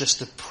live in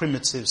just a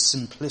primitive,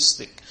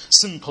 simplistic,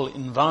 simple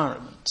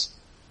environment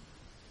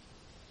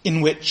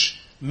in which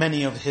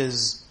many of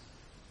his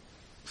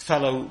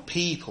fellow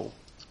people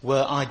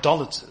were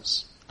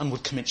idolaters and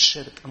would commit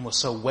shirk and were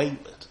so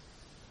wayward.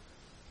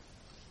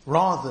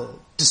 Rather,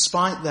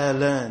 despite their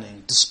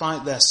learning,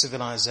 despite their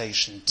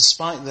civilization,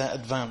 despite their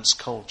advanced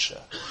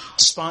culture,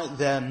 despite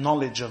their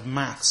knowledge of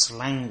maths,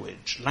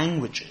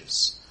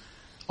 languages,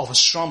 of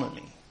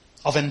astronomy,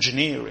 of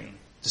engineering,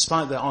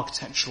 despite their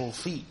architectural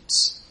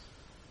feats,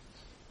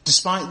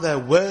 despite their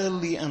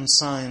worldly and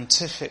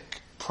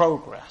scientific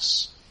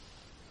progress,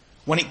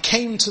 when it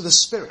came to the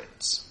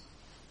spirits,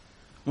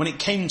 when it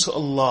came to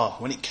Allah,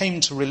 when it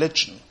came to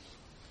religion,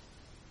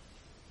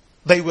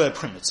 they were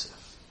primitive.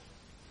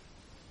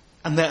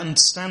 And their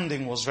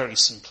understanding was very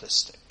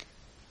simplistic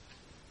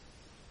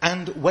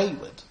and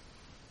wayward.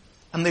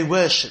 And they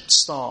worshipped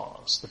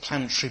stars, the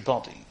planetary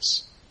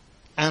bodies,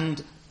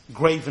 and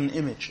graven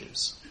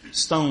images,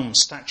 stones,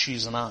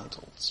 statues and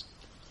idols.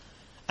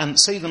 And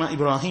Sayyidina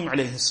Ibrahim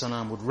alayhi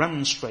salam would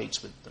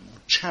remonstrate with them,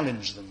 would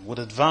challenge them, would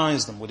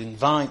advise them, would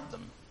invite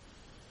them.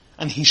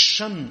 And he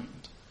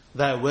shunned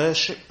their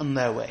worship and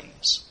their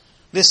ways.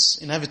 This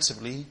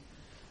inevitably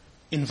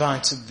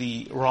invited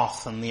the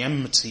wrath and the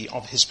enmity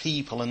of his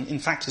people and in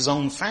fact his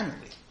own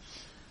family.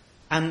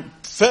 And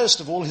first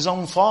of all his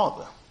own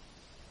father.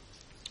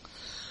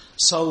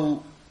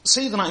 So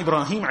Sayyidina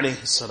Ibrahim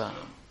alayhi salam,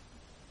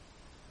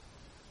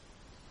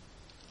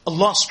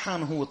 Allah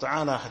subhanahu wa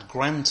ta'ala had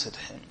granted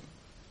him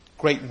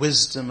great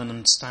wisdom and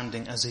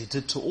understanding as he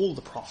did to all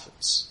the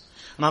prophets.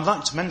 And I'd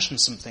like to mention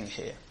something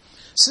here.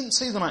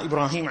 Since Sayyidina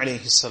Ibrahim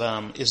alayhi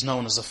salam is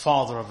known as the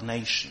father of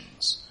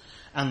nations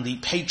and the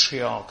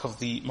patriarch of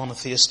the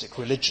monotheistic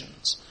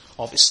religions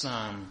of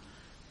Islam,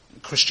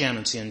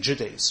 Christianity and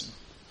Judaism,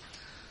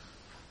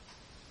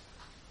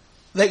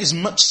 there is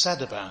much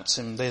said about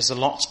him, there's a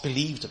lot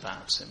believed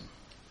about him.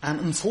 And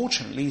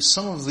unfortunately,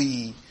 some of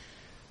the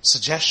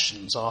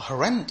suggestions are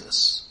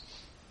horrendous.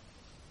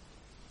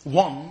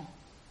 One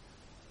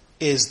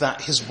is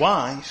that his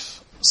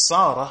wife,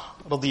 Sarah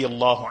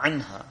radiyallahu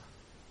anha,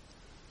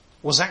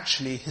 was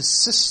actually his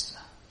sister,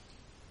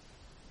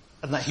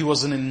 and that he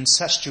was in an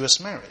incestuous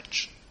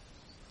marriage,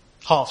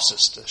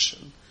 half-sister.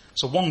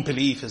 So one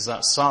belief is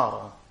that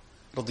Sarah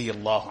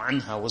radiyallahu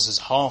anha was his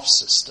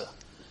half-sister,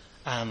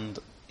 and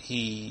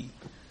he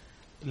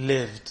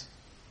lived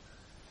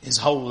his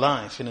whole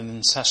life in an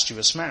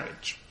incestuous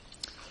marriage.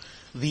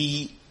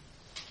 The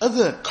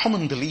other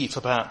common belief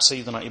about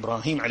Sayyidina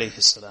Ibrahim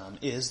alayhi salam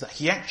is that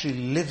he actually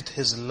lived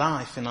his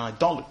life in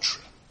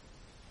idolatry.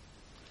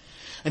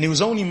 And it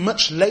was only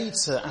much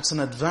later, at an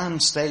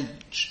advanced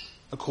age,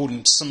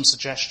 according to some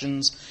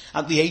suggestions,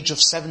 at the age of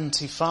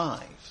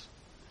 75,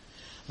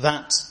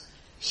 that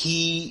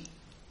he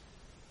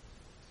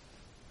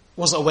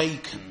was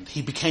awakened,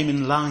 he became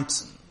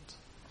enlightened,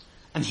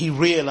 and he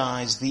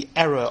realized the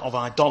error of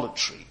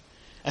idolatry,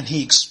 and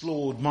he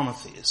explored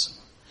monotheism,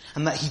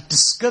 and that he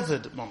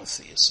discovered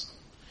monotheism.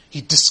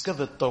 He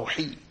discovered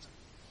Tawheed.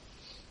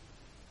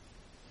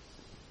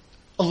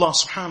 Allah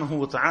subhanahu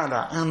wa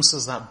ta'ala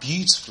answers that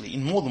beautifully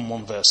in more than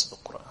one verse of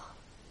the Quran.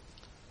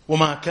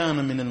 وَمَا كَانَ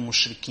مِنَ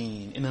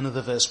الْمُشْرِكِينَ. In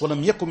another verse,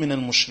 وَلَمْ يَكُ مِنَ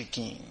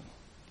الْمُشْرِكِينَ.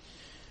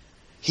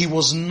 He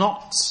was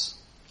not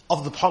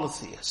of the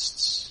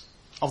polytheists,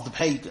 of the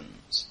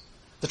pagans.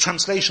 The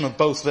translation of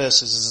both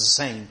verses is the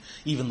same,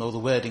 even though the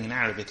wording in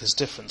Arabic is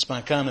different.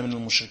 مَا كَانَ مِنَ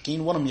الْمُشْرِكِينَ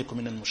وَلَمْ يَكُ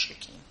مِنَ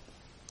الْمُشْرِكِينَ.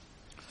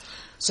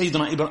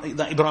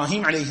 Sayyidina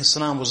Ibrahim alayhi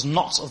salam was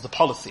not of the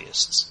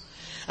polytheists.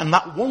 And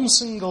that one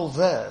single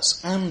verse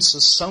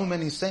answers so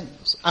many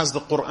things, as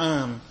the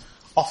Quran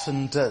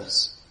often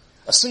does.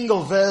 A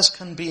single verse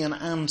can be an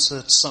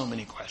answer to so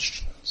many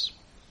questions.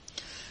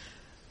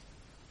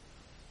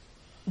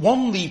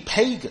 One, the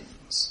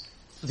pagans,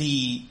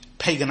 the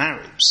pagan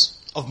Arabs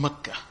of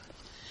Mecca,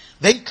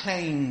 they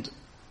claimed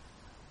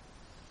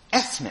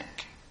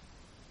ethnic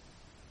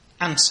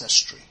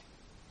ancestry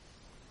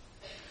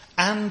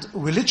and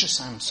religious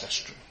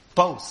ancestry,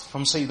 both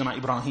from Sayyidina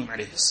Ibrahim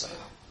alayhi salam.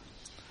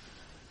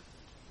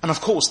 And of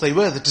course, they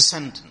were the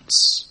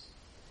descendants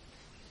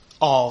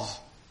of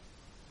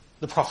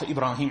the Prophet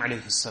Ibrahim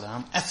alayhi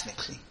salam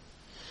ethnically.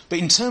 But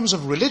in terms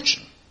of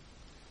religion,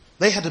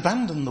 they had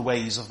abandoned the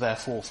ways of their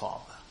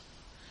forefather.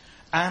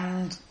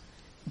 And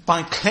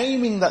by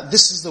claiming that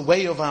this is the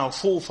way of our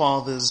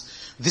forefathers,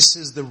 this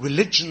is the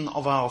religion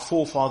of our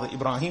forefather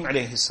Ibrahim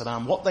alayhi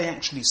salam, what they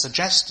actually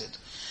suggested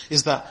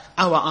is that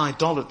our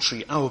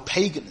idolatry, our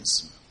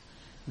paganism,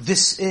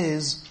 this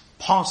is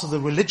part of the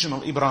religion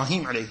of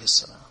Ibrahim alayhi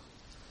salam.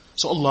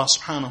 So Allah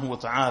subhanahu wa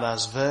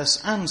ta'ala's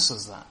verse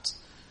answers that.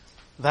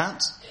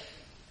 That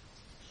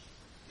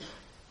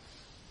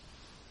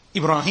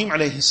Ibrahim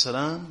alayhi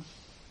salam,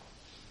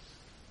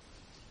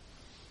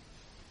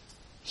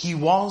 he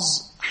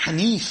was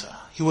Hanifa.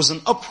 He was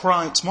an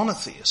upright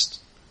monotheist.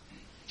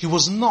 He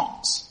was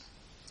not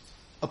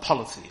a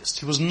polytheist.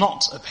 He was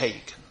not a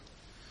pagan.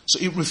 So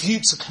it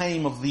refutes a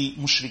claim of the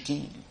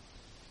mushrikeen.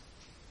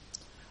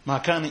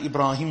 ما كان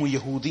إبراهيم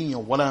يهوديا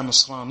ولا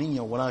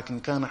نصرانيا ولكن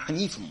كان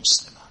حنيفا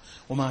مسلما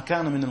وما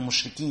كان من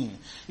المشركين.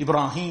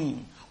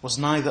 Ibrahim was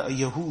neither a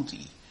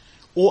Yahudi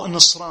or a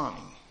Nasrani.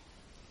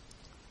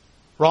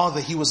 Rather,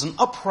 he was an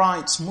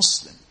upright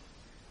Muslim.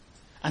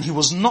 And he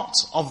was not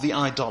of the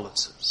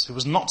idolaters. He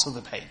was not of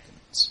the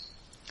pagans.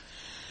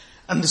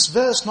 And this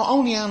verse not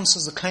only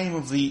answers the claim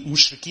of the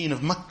mushrikeen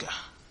of Makkah,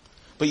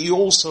 but he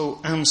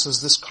also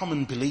answers this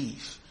common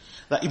belief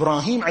that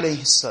Ibrahim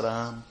alayhi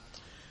salam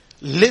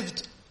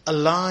lived a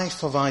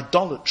life of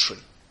idolatry,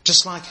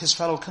 just like his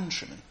fellow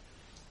countrymen,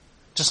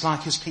 just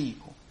like his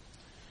people.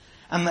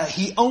 And that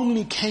he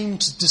only came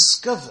to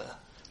discover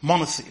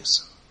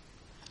monotheism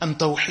and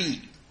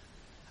tawheed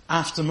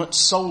after much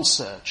soul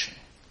searching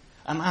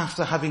and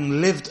after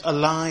having lived a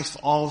life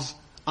of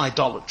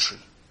idolatry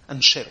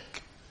and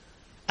shirk.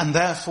 And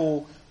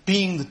therefore,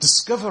 being the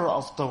discoverer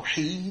of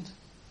tawheed,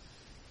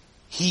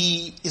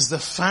 he is the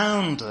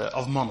founder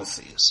of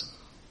monotheism.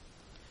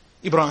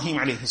 Ibrahim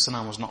alayhi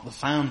salam was not the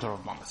founder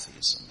of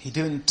monotheism. He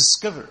didn't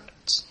discover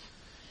it.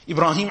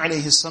 Ibrahim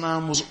alayhi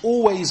salam was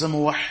always a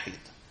muwahhid.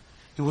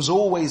 He was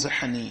always a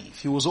Hanif.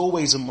 He was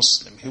always a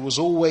Muslim. He was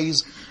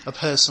always a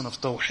person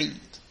of Tawheed.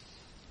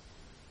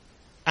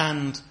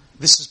 And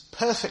this is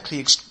perfectly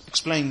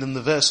explained in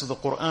the verse of the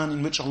Quran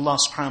in which Allah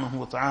subhanahu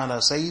wa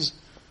ta'ala says,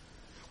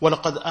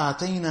 وَلَقَدْ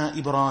آتَيْنَا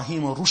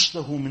إِبْرَاهِيمَ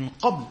رُشْدَهُ مِنْ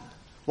قَبْلِ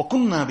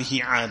وَكُنَّا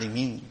بِهِ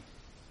عَالِمِينَ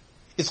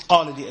إِذْ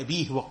قَالَ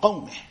لِأَبِيهِ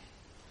وَقَوْمِهِ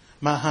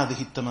مَا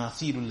هَذِهِ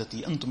التَّمَاثِيلُ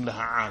الَّتِي أَنْتُمْ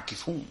لَهَا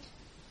عَاكِفُونَ.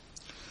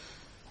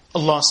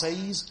 Allah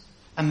says,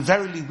 and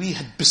verily we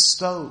had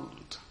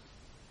bestowed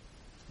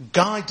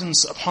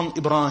guidance upon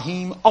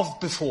Ibrahim of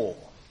before,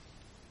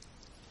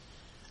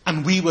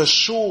 and we were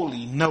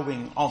surely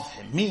knowing of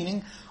him.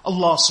 Meaning,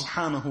 Allah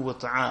subhanahu wa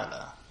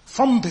ta'ala,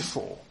 from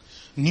before,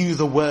 knew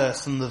the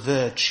worth and the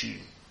virtue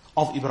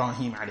of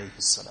Ibrahim alayhi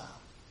salam,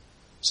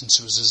 since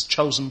he was his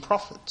chosen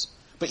prophet.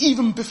 But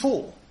even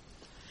before,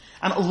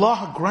 and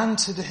Allah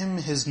granted him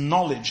his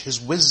knowledge, his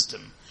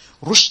wisdom,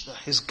 rushda,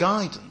 his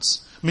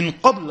guidance, min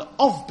qabl,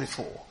 of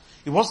before.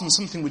 It wasn't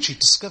something which he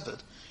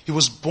discovered. He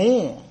was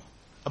born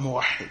a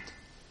muwahhid.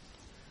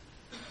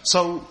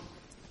 So,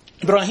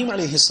 Ibrahim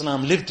alayhi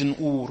salam lived in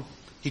Ur.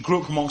 He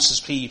grew up amongst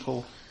his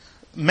people.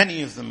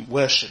 Many of them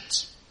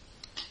worshipped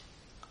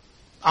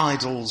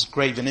idols,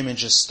 graven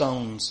images,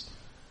 stones,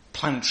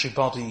 planetary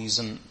bodies,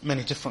 and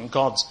many different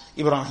gods.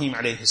 Ibrahim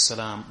alayhi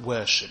salam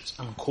worshipped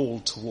and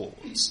called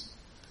towards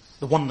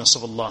the oneness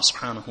of Allah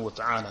subhanahu wa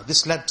ta'ala.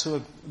 This led to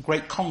a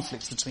great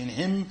conflict between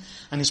him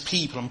and his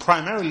people, and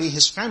primarily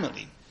his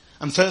family.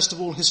 And first of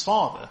all, his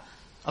father.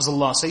 As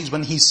Allah says,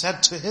 when he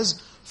said to his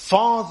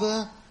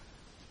father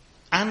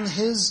and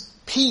his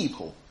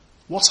people,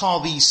 what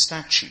are these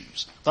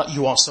statues that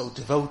you are so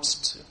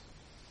devoted to?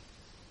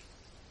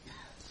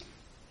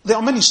 There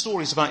are many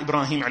stories about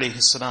Ibrahim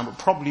alayhi salam, but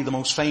probably the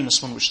most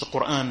famous one which the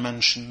Quran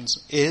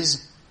mentions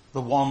is the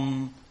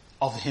one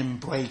of him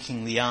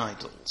breaking the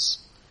idols.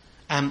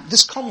 And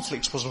this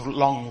conflict was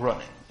long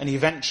running, and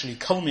eventually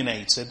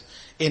culminated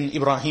in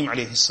Ibrahim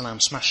alayhi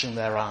salam smashing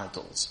their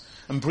idols.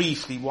 And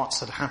briefly, what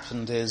had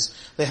happened is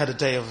they had a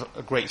day of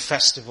a great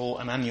festival,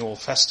 an annual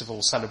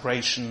festival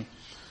celebration.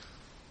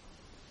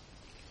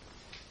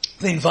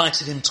 They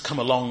invited him to come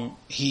along.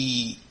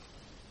 He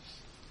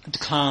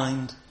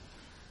declined.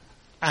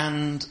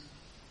 And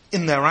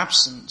in their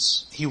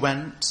absence, he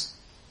went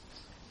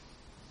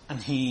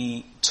and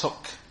he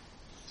took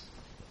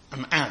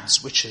an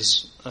adze, which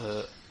is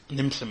an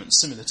implement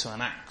similar to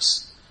an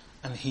axe,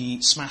 and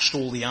he smashed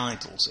all the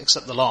idols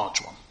except the large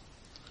one.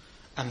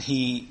 And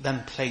he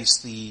then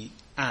placed the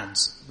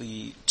adze,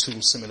 the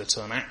tool similar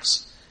to an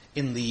axe,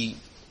 in the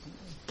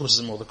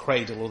bosom or the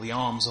cradle or the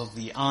arms of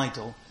the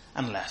idol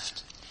and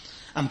left.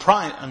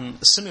 And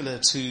similar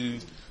to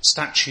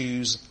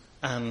statues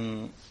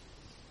and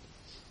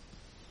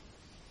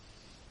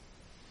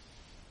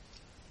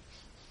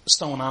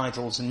stone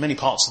idols in many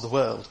parts of the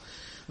world,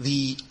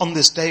 on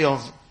this day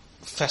of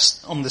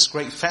on this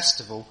great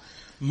festival,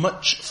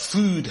 much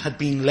food had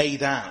been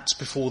laid out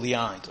before the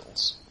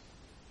idols.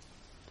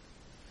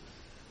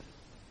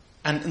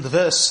 And in the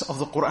verse of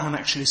the Quran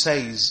actually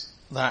says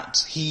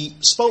that he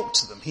spoke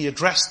to them, he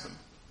addressed them,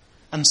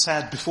 and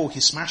said, before he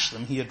smashed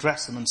them, he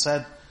addressed them and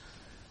said,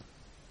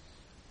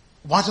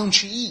 "Why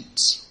don't you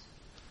eat?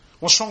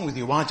 What's wrong with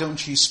you? Why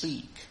don't you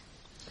speak?"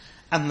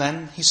 And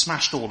then he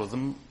smashed all of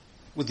them,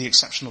 with the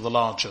exception of the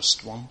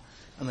largest one,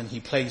 and then he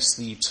placed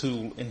the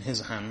tool in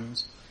his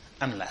hands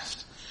and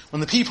left. When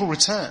the people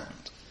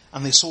returned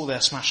and they saw their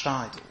smashed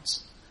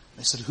idols,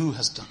 they said, "Who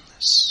has done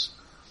this?"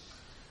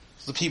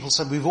 The people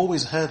said, "We've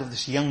always heard of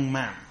this young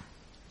man."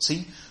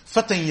 See?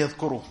 فَتَنْ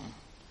يَذْكُرُهُمْ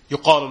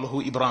يُقَالُ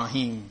لَهُ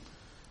إِبْرَاهِيمُ.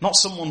 Not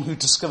someone who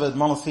discovered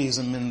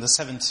monotheism in the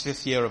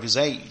 75th year of his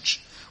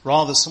age.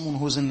 Rather, someone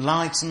who was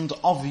enlightened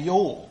of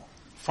yore,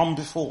 from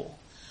before.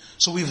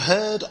 So we've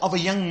heard of a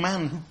young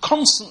man who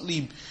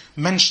constantly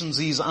mentions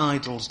these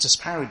idols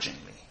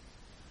disparagingly.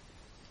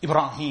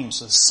 Ibrahim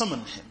says,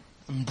 summon him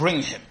and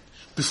bring him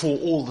before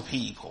all the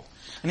people.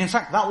 And in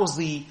fact, that was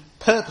the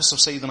purpose of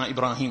Sayyidina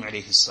Ibrahim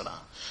alayhi salam.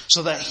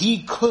 So that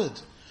he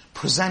could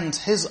present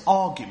his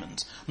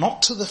argument,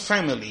 not to the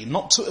family,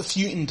 not to a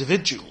few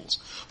individuals,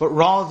 but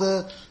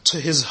rather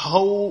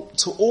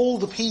to all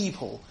the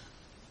people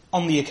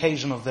on the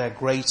occasion of their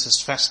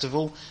greatest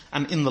festival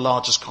and in the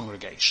largest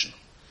congregation.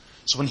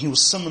 So when he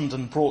was summoned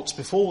and brought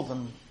before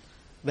them,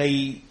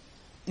 they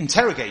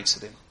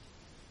interrogated him.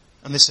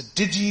 And they said,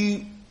 did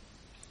you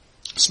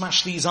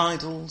smash these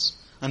idols?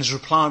 And his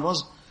reply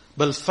was,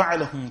 بل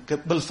فعله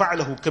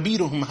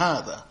كبيرهم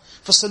هذا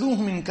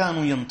فسألوهم إن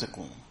كانوا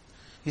ينطقون.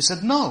 He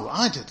said, no,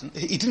 I didn't.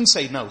 He didn't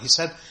say no. He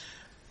said,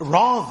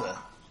 rather,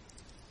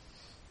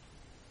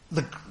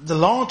 the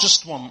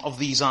largest one of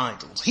these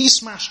idols, he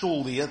smashed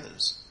all the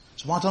others.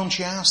 So why don't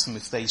you ask them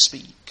if they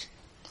speak?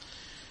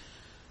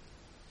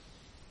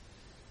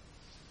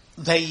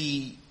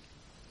 They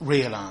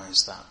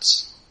realized that.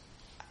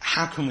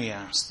 How can we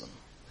ask them?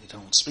 They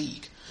don't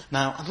speak.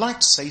 Now, I'd like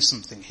to say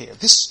something here.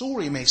 This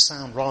story may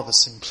sound rather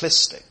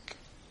simplistic.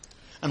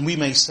 And we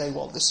may say,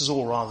 well, this is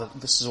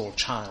all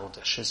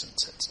childish,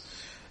 isn't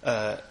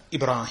it?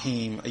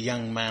 Ibrahim, a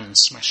young man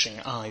smashing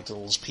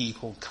idols,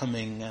 people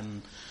coming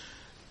and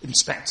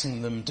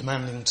inspecting them,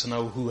 demanding to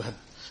know who had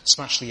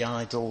smashed the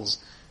idols.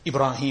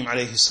 Ibrahim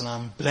alayhi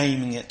salam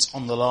blaming it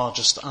on the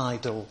largest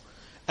idol,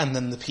 and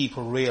then the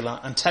people realize,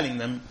 and telling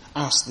them,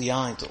 ask the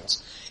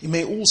idols. It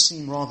may all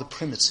seem rather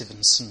primitive and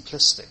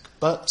simplistic,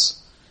 but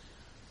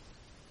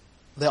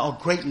there are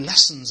great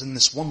lessons in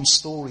this one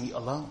story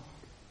alone.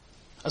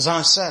 As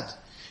I said,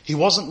 he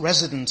wasn't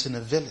resident in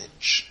a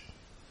village.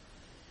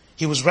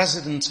 He was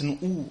resident in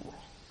Ur,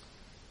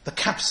 the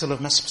capital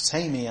of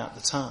Mesopotamia at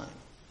the time.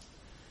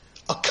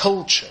 A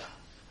culture,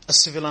 a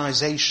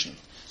civilization,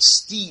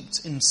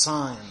 steeped in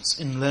science,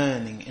 in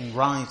learning, in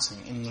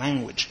writing, in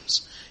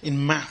languages,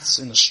 in maths,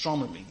 in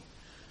astronomy.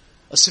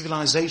 A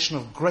civilization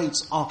of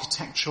great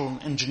architectural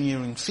and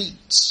engineering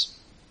feats.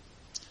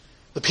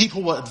 The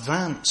people were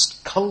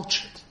advanced,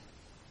 cultured.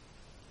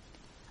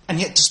 And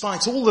yet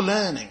despite all the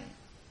learning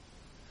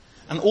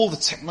and all the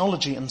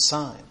technology and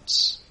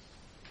science,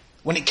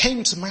 when it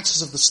came to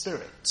matters of the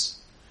spirit,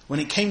 when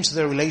it came to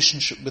their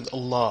relationship with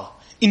Allah,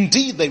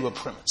 indeed they were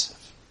primitive.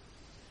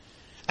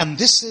 And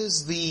this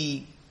is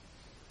the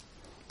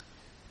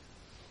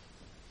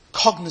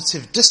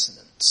cognitive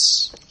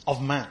dissonance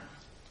of man,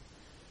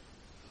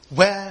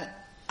 where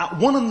at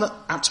one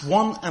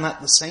and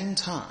at the same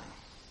time,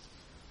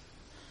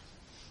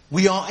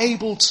 we are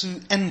able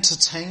to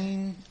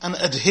entertain and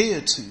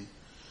adhere to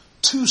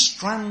two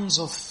strands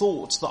of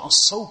thought that are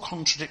so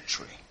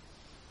contradictory.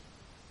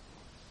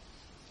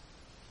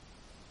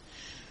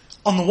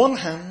 On the one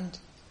hand,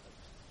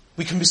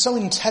 we can be so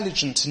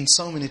intelligent in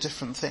so many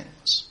different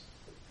things.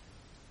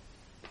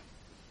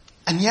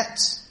 And yet,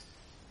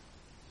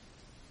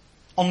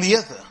 on the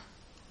other,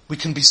 we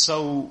can be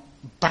so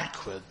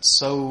backward,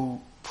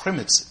 so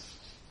primitive.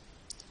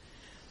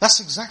 That's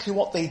exactly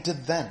what they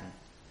did then.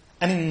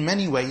 And in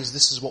many ways,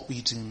 this is what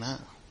we do now.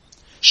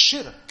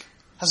 Shirk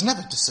has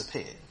never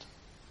disappeared.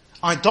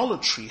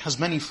 Idolatry has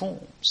many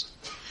forms.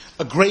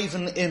 A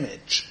graven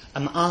image,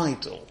 an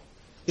idol,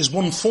 is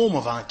one form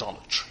of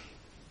idolatry.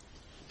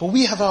 But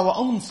we have our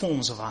own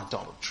forms of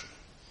idolatry.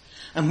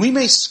 And we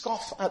may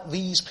scoff at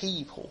these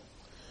people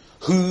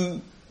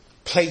who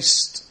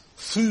placed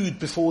food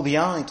before the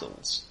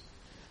idols,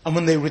 and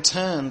when they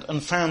returned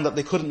and found that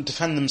they couldn't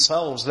defend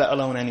themselves, let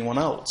alone anyone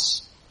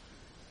else,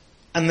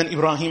 and then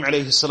Ibrahim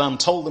alayhi salam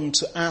told them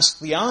to ask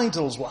the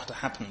idols what had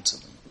happened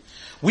to them.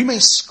 We may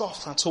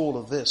scoff at all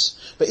of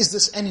this, but is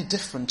this any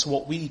different to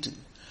what we do?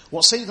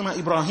 What Sayyidina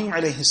Ibrahim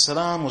alayhi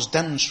salam was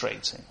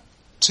demonstrating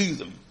to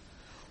them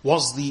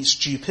was the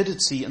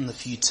stupidity and the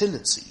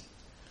futility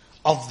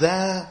of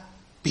their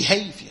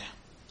behavior.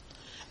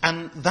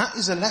 And that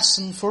is a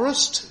lesson for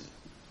us too.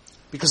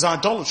 Because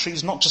idolatry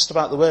is not just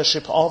about the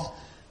worship of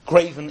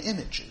graven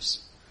images.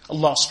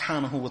 Allah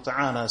subhanahu wa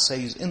ta'ala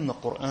says in the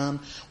Quran,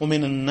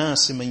 وَمِنَ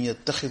النَّاسِ مَنْ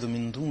يَتَّخِذُ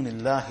مِن دُونِ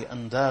اللَّهِ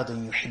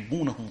أَنْدَادًا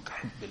يُحِبُّونَهُمْ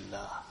كَحُبِّ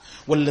اللَّهِ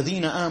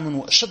وَالَّذِينَ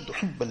آمَنُوا أَشَدُّ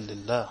حُبًّا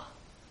لِلَّهِ.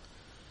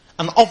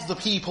 And of the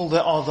people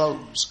there are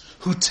those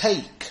who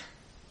take,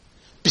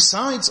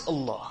 besides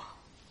Allah,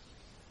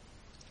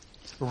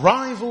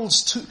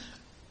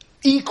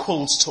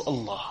 equals to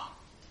Allah.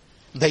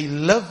 They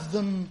love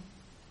them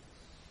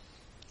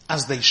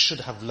as they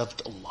should have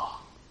loved Allah.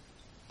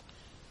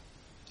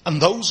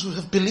 And those who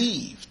have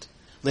believed,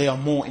 they are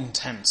more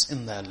intense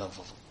in their love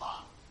of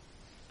Allah.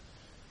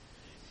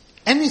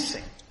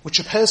 Anything which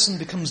a person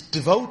becomes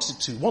devoted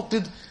to, what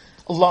does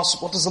Allah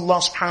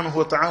subhanahu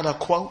wa ta'ala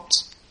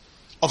quote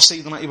of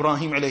Sayyidina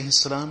Ibrahim alayhi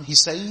salam? He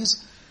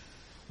says,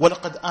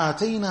 وَلَقَدْ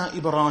آتَيْنَا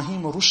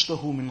إِبْرَاهِيمَ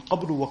رُشْدَهُ مِنْ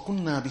قَبْلُ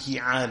وَكُنَّا بِهِ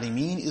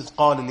عَالِمِينَ إِذْ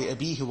قَالَ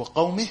لِأَبِيهِ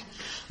وَقَوْمِهِ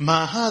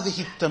مَا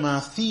هَذِهِ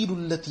التَّمَاثِيلُ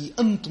الَّتِي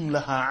أَنْتُمْ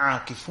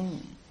لَهَا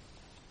عَاكِفُونَ.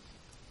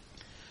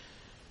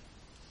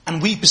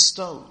 And we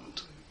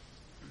bestowed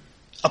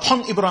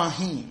upon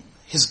Ibrahim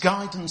his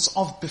guidance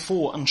of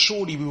before, and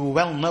surely we were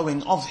well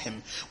knowing of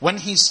him, when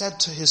he said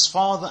to his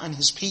father and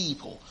his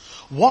people,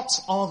 what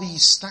are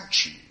these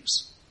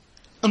statues?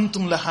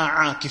 أَنْتُمْ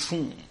لَهَا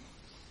عَاكِفُونَ.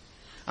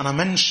 And I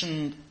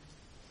mentioned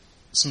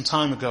some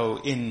time ago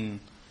in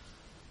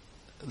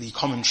the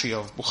commentary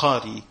of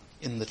Bukhari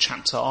in the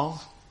chapter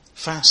of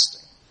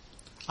fasting,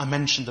 I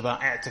mentioned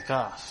about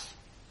i'tikaf.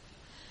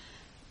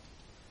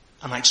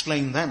 And I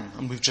explained then,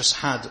 and we've just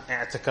had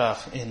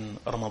i'tikaf in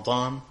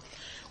Ramadan,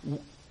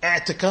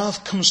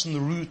 i'tikaf comes from the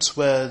root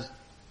word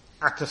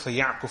akafa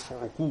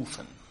ya'kufu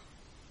ukufan.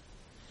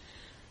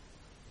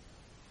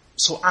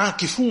 So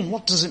akifun,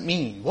 what does it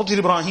mean? What did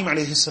Ibrahim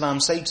alayhi salam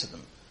say to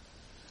them?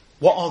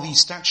 What are these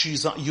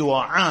statues that you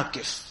are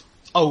akif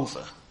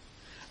over?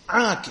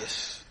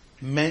 Akif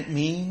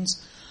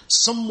means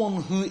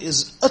someone who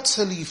is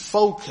utterly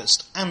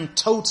focused and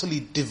totally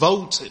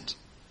devoted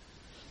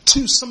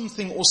to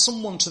something or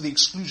someone to the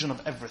exclusion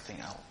of everything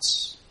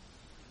else.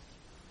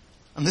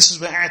 And this is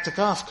where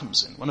i'tikaf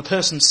comes in. When a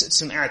person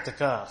sits in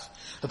i'tikaf,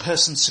 the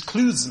person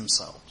secludes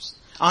themselves,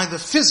 either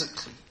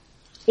physically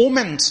or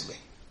mentally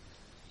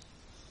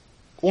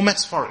or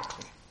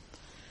metaphorically,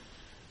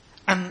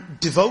 and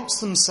devotes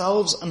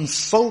themselves and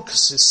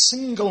focuses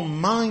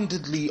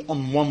single-mindedly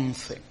on one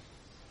thing.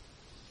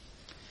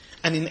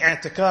 And in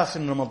i'tikaf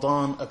in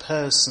Ramadan, a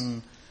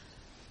person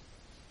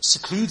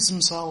secludes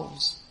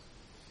themselves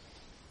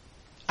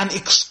and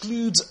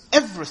excludes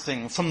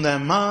everything from their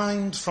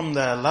mind, from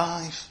their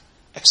life,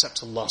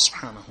 except Allah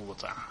subhanahu wa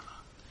ta'ala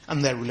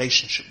and their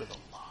relationship with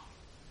Allah.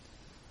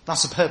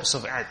 That's the purpose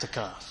of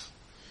i'tikaf.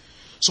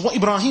 So what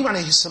Ibrahim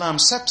alayhi salam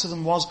said to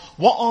them was,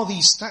 what are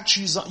these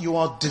statues that you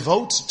are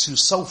devoted to,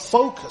 so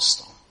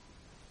focused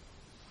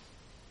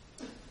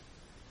on?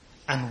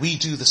 And we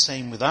do the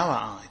same with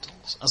our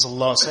idols. As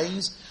Allah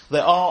says,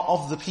 there are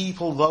of the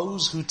people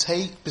those who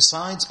take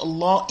besides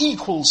Allah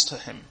equals to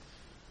Him,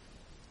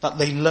 that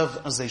they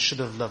love as they should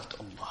have loved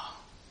Allah.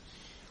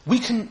 We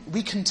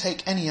can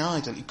take any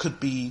idol. It could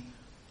be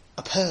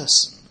a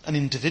person, an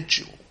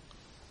individual,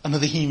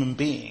 another human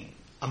being,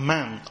 a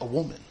man, a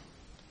woman.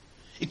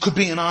 It could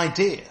be an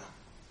idea.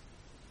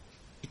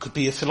 It could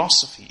be a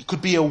philosophy. It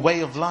could be a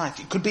way of life.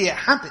 It could be a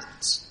habit.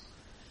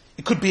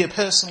 It could be a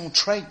personal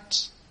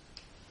trait.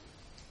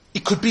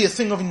 It could be a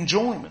thing of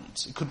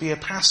enjoyment. It could be a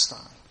pastime.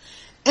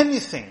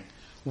 Anything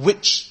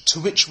to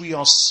which we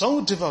are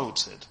so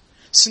devoted,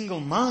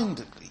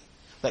 single-mindedly,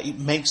 that it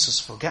makes us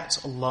forget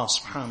Allah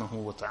subhanahu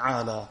wa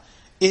ta'ala,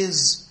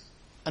 is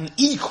an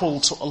equal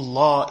to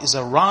Allah, is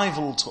a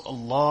rival to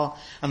Allah,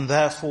 and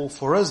therefore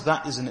for us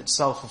that is in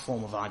itself a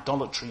form of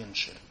idolatry and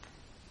shirk.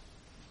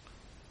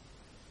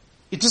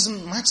 It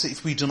doesn't matter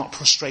if we do not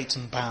prostrate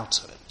and bow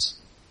to it.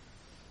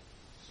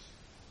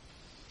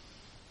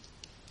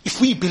 If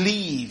we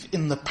believe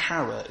in the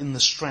power, in the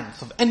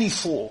strength of any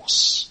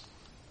force,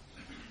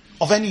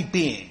 of any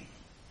being,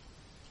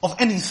 of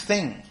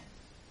anything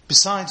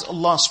besides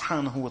Allah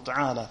subhanahu wa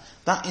ta'ala,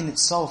 that in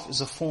itself is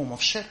a form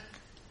of shirk.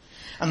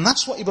 And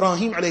that's what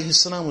Ibrahim alayhi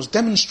salam was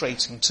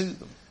demonstrating to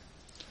them.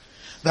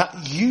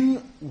 That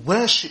you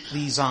worship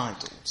these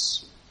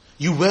idols.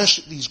 You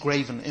worship these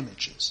graven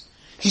images.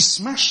 He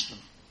smashed them.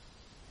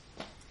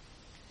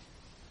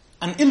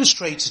 And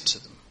illustrated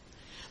to them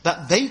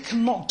that they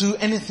cannot do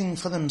anything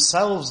for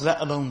themselves, let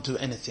alone do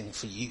anything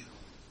for you.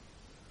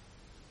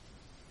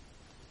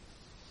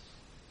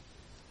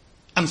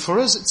 And for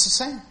us it's the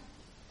same.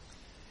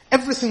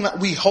 Everything that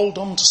we hold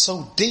on to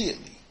so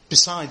dearly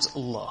besides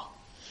Allah,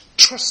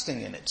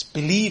 trusting in it,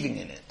 believing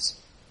in it,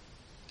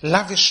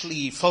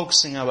 lavishly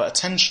focusing our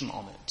attention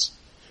on it,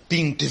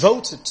 being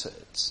devoted to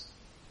it,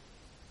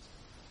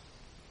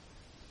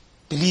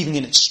 believing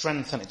in its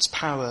strength and its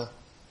power,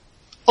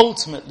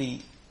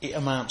 ultimately it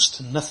amounts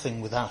to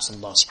nothing without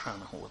Allah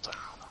subhanahu wa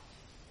ta'ala.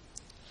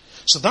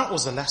 So that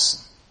was the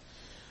lesson.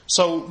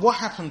 So what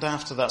happened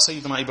after that?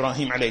 Sayyidina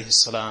Ibrahim alayhi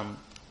salam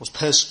was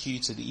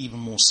persecuted even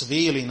more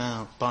severely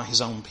now by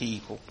his own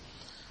people.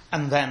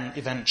 And then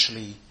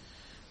eventually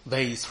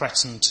they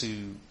threatened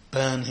to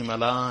burn him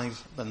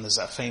alive. Then there's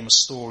that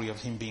famous story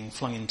of him being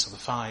flung into the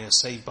fire,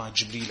 saved by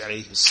Jibreel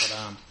alayhi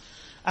salam.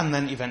 And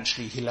then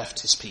eventually he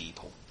left his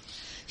people.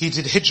 He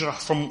did hijrah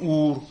from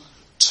Ur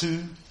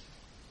to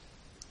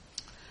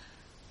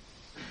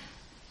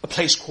a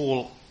place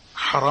called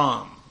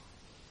Haran,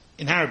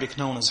 in Arabic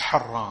known as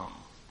Harran,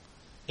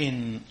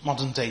 in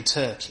modern day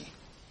Turkey.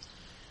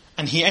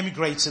 And he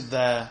emigrated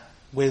there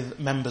with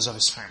members of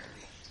his family.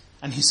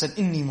 And he said,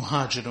 Inni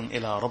muhajirun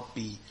ila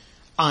Rabbi,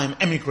 I am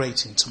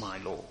emigrating to my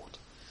Lord.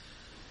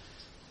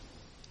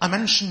 I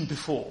mentioned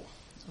before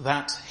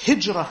that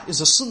hijrah is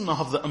a sunnah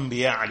of the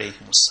Anbiya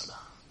alayhim wassalam.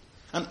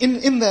 And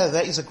in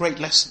there is a great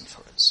lesson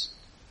for us.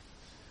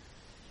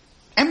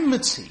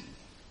 Enmity,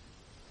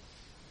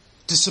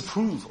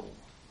 disapproval,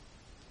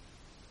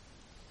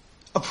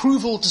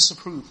 approval,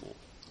 disapproval,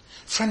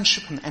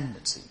 friendship and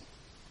enmity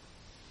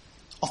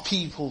of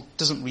people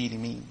doesn't really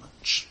mean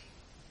much.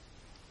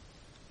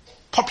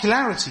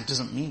 Popularity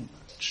doesn't mean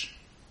much.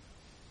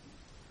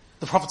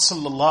 The Prophet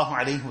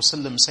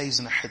ﷺ says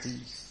in a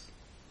hadith,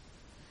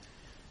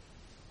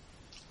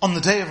 on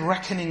the day of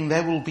reckoning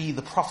there will be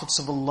the prophets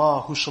of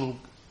Allah who shall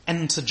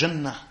enter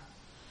Jannah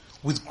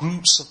with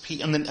groups of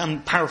people, and then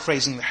I'm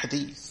paraphrasing the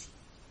hadith,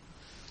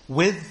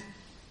 with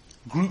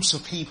groups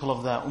of people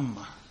of their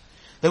ummah.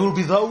 There will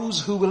be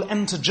those who will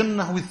enter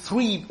Jannah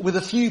with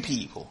a few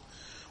people,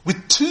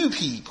 with 2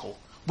 people,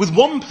 with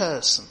 1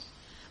 person.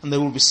 And there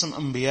will be some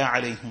Anbiya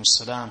alayhim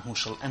salam who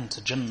shall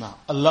enter Jannah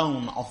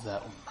alone of their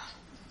ummah.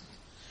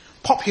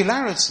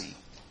 Popularity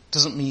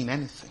doesn't mean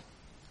anything.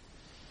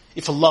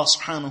 if Allah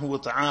subhanahu wa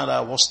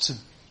ta'ala was to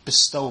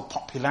bestow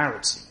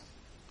popularity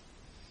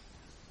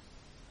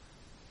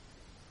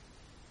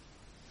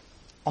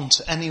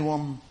onto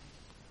anyone,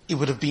 it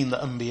would have been the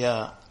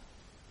Anbiya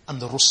and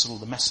the Rusul,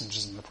 the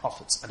messengers and the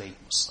prophets alayhi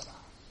wassalam.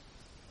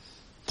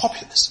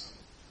 Populism.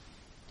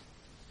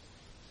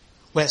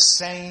 We're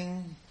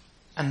saying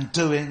and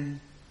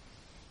doing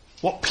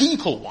what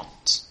people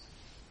want.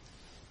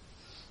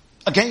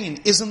 Again,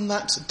 isn't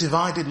that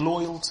divided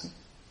loyalty?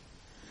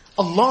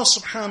 Allah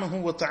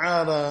subhanahu wa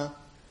ta'ala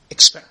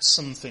expects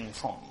something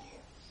from you.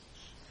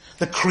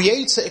 The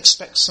Creator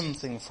expects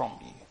something from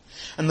you.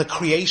 And the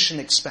creation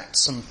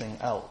expects something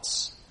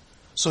else.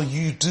 So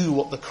you do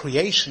what the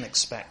creation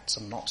expects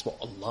and not what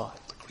Allah,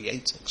 the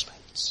Creator,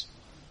 expects.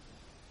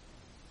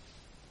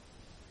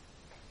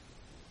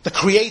 The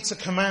Creator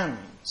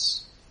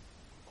commands.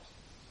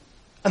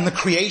 And the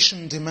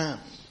creation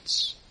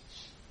demands.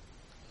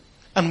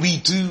 And we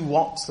do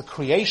what the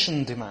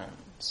creation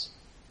demands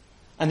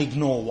and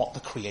ignore what the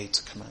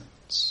Creator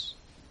commands.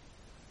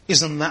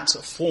 Isn't that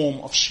a form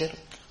of shirk?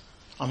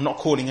 I'm not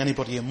calling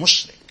anybody a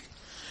mushrik.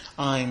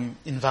 I'm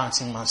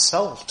inviting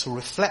myself to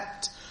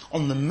reflect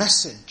on the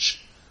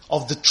message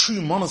of the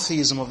true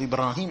monotheism of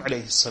Ibrahim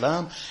alayhi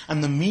salam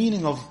and the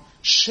meaning of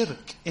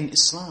shirk in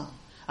Islam.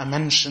 I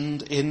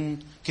mentioned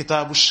in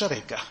Kitab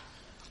al-Sharikah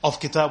of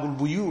Kitab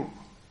al-Buyur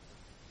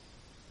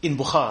in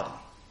Bukhari,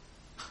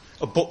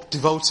 a book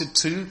devoted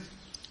to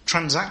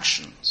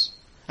transactions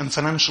and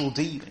financial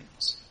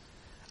dealings.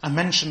 I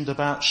mentioned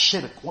about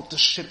shirk. What does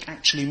shirk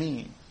actually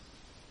mean?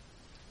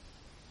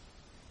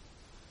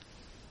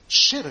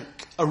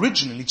 Shirk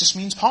originally just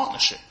means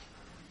partnership.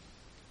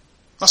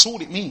 That's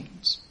all it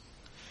means.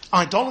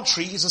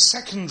 Idolatry is a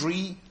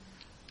secondary,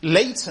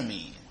 later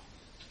meaning.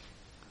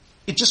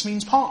 It just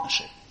means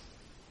partnership.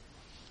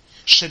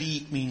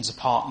 Sharik means a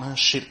partner.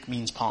 Shirk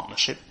means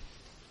partnership.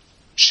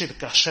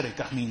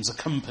 Sharikah means a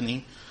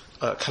company,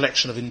 a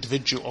collection of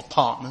of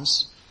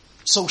partners.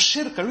 So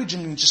shirk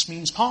originally just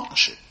means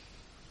partnership.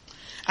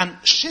 And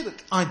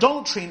shirk,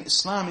 idolatry in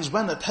Islam, is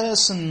when a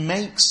person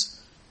makes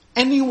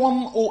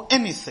anyone or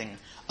anything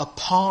a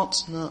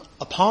partner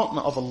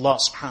of Allah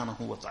subhanahu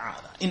wa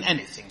ta'ala in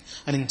anything,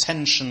 an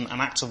intention, an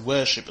act of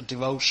worship, a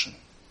devotion.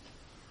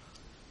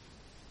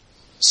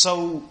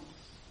 So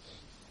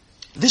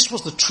this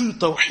was the true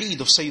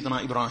tawheed of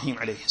Sayyidina Ibrahim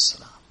alayhi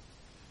salam.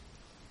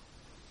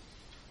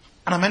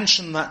 And I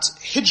mentioned that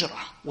hijrah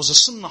was a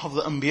sunnah of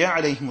the Anbiya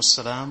alayhi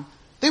salam.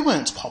 They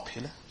weren't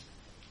popular.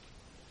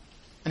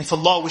 And if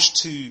Allah wished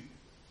to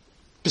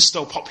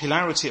bestow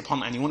popularity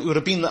upon anyone, it would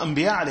have been the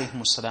Anbiya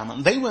alayhi salam.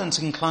 And they weren't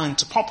inclined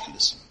to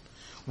populism,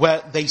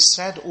 where they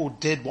said or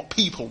did what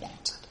people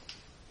wanted.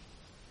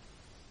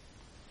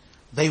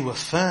 They were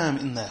firm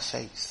in their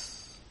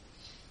faith.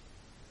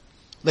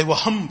 They were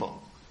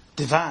humble,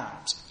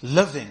 devout,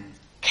 loving,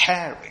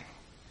 caring,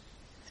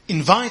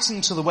 inviting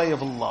to the way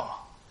of Allah,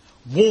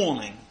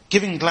 warning,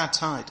 giving glad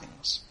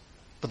tidings,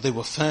 but they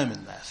were firm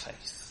in their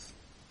faith.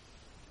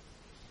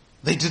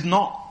 They did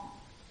not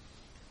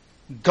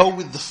go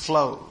with the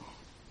flow.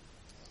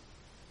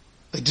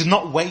 They did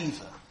not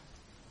waver.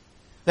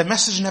 Their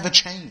message never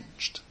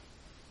changed.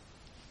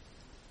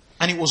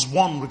 And it was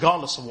one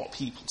regardless of what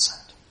people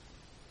said.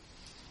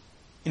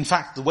 In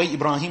fact, the way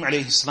Ibrahim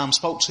alayhi salam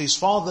spoke to his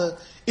father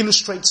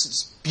illustrates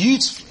it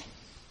beautifully.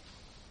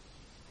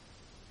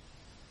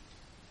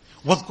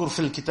 وَاذْكُرْ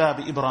فِي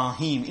الْكِتَابِ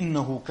إِبْرَاهِيمَ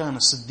إِنَّهُ كَانَ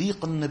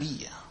صِدِّيقًا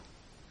نَبِيًّا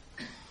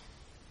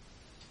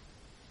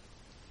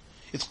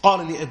إذ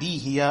قال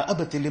لأبيه يا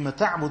أبت لم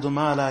تعبد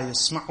ما لا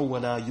يسمع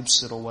ولا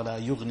يبصر ولا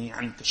يغني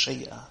عنك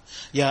شيئا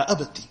يا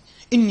أبت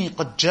إني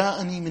قد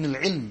جاءني من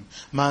العلم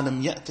ما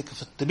لم يأتك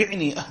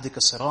فاتبعني أهدك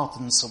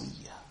صراطا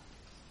سويا.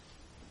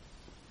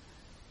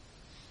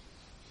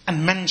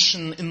 And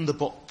mention in the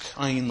book,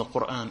 i.e. in the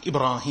Quran,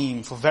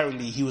 Ibrahim, for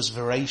verily he was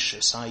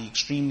veracious, i.e.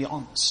 extremely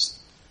honest,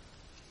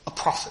 a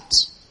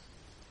prophet.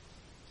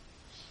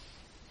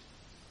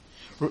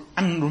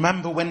 And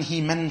remember when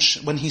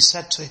he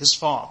said to his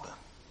father,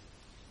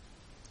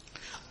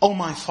 "Oh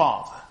my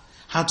father,"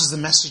 how does the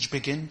message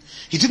begin?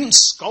 He didn't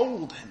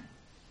scold him.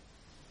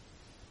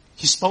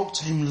 He spoke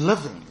to him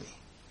lovingly.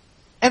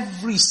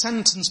 Every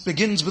sentence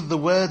begins with the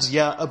words,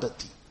 Ya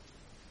abati.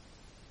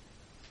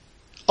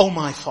 Oh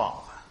my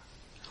father.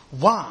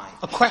 Why?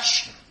 A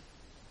question.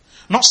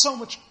 Not so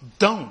much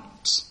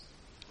don't.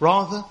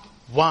 Rather,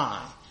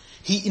 why?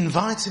 He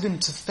invited him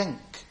to think.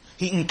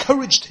 He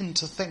encouraged him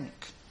to think.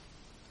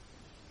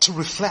 To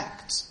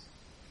reflect.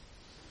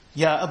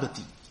 Ya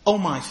abati. Oh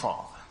my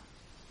father.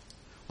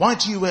 Why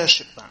do you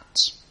worship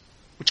that?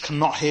 Which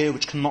cannot hear,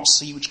 which cannot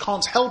see, which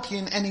can't help you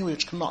in any way,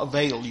 which cannot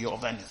avail you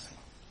of anything.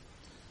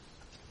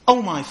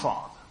 Oh my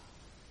father.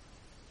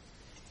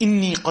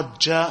 إِنِّي قَدْ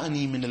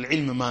جَاءَنِي مِنَ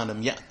الْعِلْمِ مَا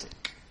لَمْ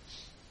يَأْتِكَ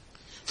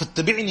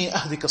فَاتَّبِعْنِي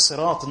أَهْدِكَ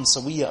صِرَاطًا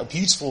سَوِيًّا. A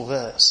beautiful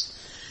verse.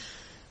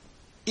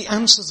 It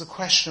answers the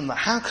question that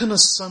how can a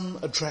son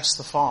address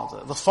the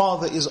father? The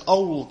father is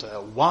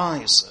older,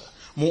 wiser,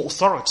 more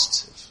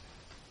authoritative.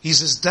 He's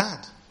his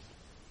dad.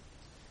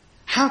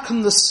 How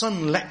can the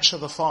son lecture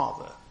the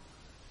father?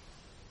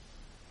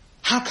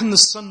 How can the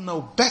son know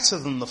better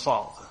than the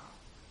father?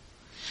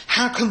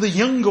 How can the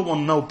younger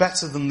one know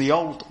better than the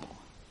older one?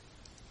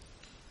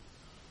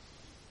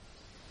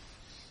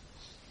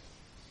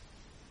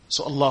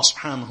 So Allah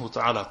subhanahu wa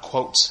ta'ala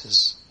quotes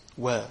his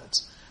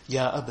words,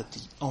 Ya abati,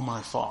 O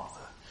my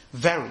father,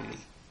 verily,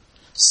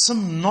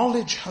 some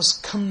knowledge has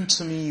come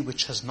to me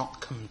which has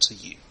not come to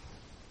you.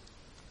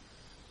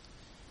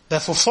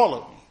 Therefore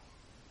follow me,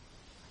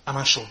 and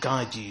I shall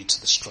guide you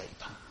to the straight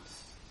path.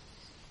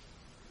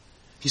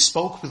 He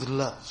spoke with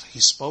love, he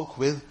spoke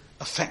with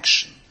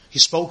affection, he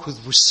spoke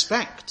with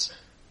respect,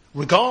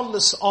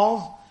 regardless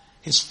of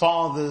his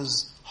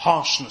father's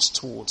harshness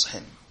towards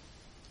him.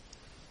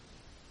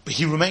 But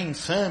he remained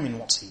firm in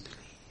what he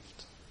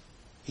believed.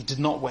 He did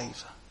not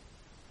waver.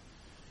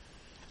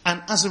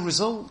 And as a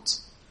result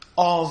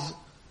of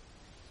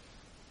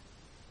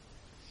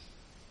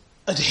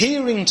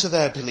adhering to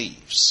their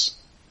beliefs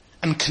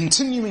and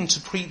continuing to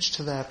preach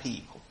to their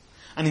people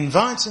and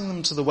inviting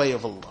them to the way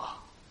of Allah,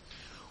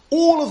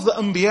 all of the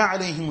Anbiya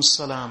alayhimus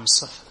salam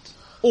suffered.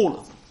 All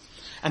of them.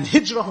 And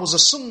hijrah was a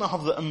sunnah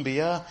of the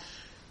Anbiya.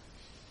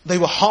 They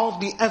were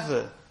hardly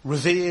ever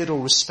revered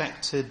or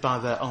respected by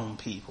their own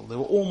people. They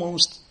were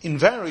almost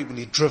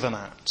invariably driven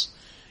out.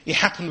 It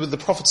happened with the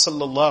Prophet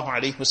sallallahu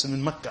alaihi wasallam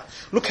in Mecca.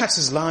 Look at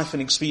his life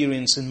and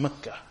experience in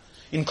Mecca,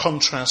 in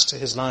contrast to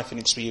his life and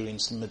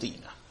experience in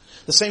Medina.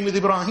 The same with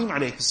Ibrahim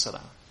alayhi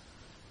salam.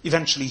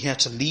 Eventually he had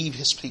to leave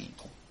his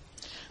people.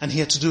 And he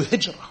had to do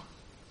hijrah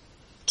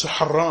to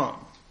Haran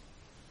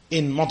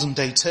in modern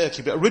day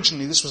Turkey. But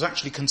originally this was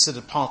actually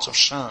considered part of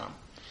Sham.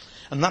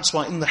 And that's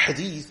why in the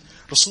hadith,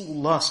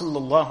 Rasulullah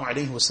sallallahu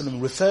alayhi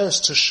wasallam refers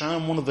to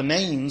Sham, one of the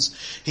names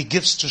he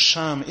gives to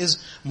Sham is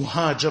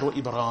Muhajar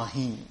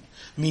Ibrahim,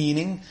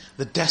 meaning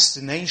the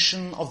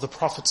destination of the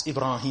Prophet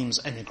Ibrahim's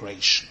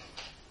emigration.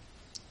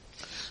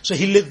 So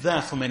he lived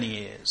there for many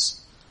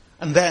years.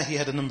 And there he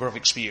had a number of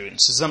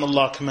experiences. Then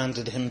Allah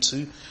commanded him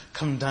to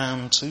come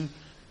down to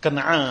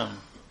Canaan,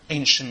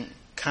 ancient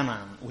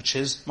Canaan, which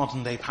is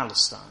modern day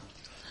Palestine.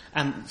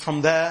 And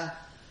from there,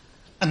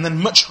 and then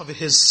much of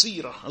his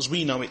seerah, as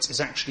we know it,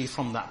 is actually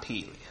from that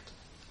period.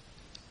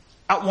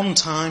 At one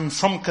time,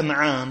 from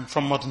Canaan,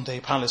 from modern day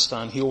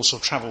Palestine, he also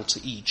travelled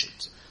to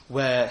Egypt,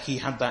 where he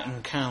had that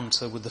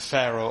encounter with the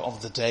Pharaoh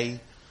of the day,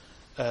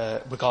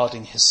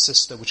 regarding his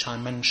sister, which I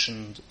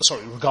mentioned,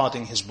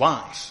 regarding his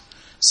wife,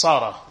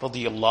 Sarah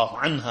radiyallahu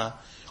anha,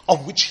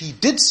 of which he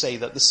did say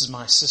that this is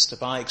my sister,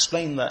 but I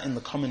explained that in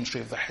the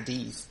commentary of the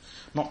hadith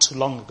not too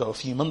long ago, a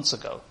few months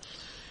ago,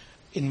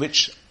 in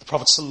which the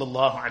Prophet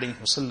sallallahu alaihi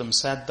wasallam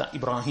said that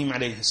Ibrahim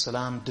alayhi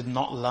salam did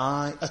not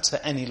utter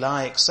any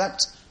lie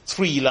except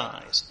 3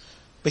 lies.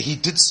 But he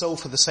did so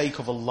for the sake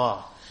of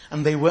Allah.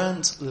 And they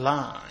weren't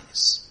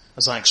lies,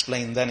 as I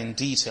explained then in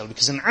detail,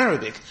 because in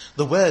Arabic,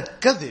 the word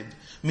kadhib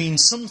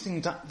means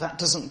something that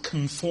doesn't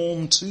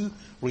conform to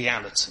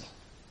reality.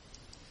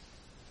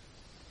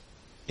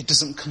 It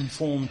doesn't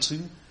conform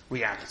to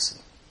reality.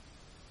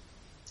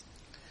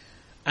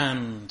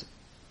 And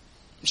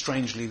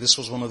strangely, this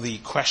was one of the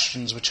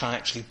questions which I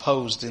actually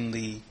posed in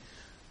the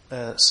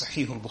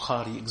Sahih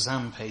al-Bukhari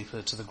exam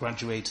paper to the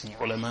graduating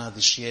ulama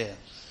this year.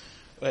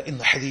 In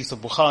the hadith of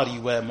Bukhari,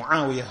 where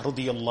Muawiyah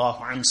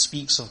radiyallahu anhu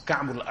speaks of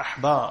Ka'b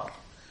al-Ahbar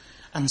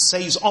and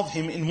says of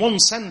him in one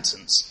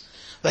sentence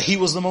that he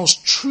was the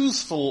most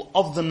truthful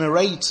of the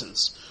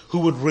narrators who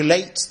would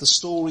relate the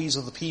stories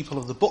of the people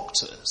of the book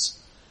to us.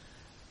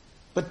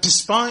 But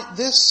despite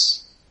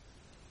this,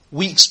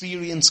 we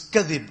experience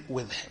kadhib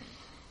with him.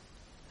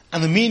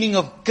 And the meaning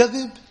of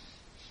kadhib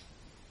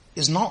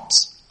is not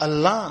a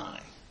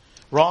lie,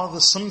 rather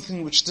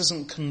something which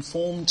doesn't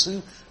conform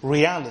to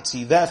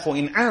reality. Therefore,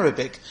 in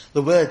Arabic,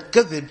 the word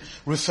kadhib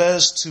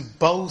refers to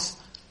both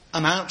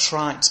an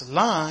outright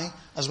lie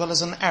as well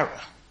as an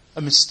error,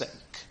 a mistake.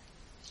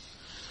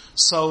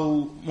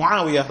 So,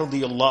 Muawiyah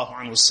radiyallahu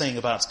anhu was saying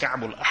about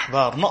Ka'b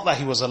al-Ahbar, not that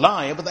he was a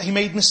liar, but that he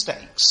made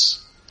mistakes.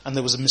 And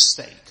there was a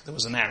mistake, there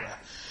was an error.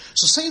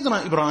 So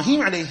Sayyidina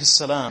Ibrahim alayhi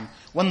salam,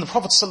 when the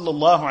Prophet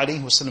sallallahu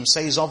alayhi wasallam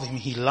says of him,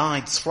 he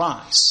lied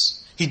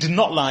thrice. He did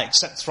not lie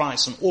except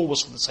thrice, and all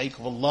was for the sake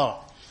of Allah.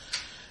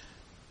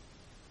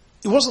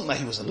 It wasn't that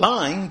he was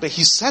lying, but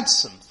he said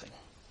something.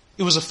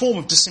 It was a form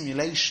of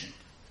dissimulation.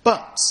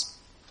 But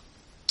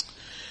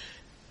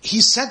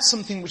he said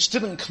something which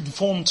didn't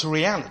conform to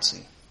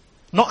reality.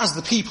 Not as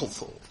the people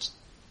thought.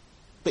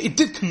 But it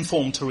did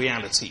conform to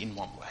reality in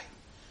one way.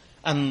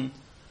 And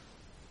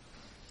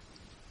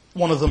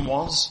one of them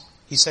was,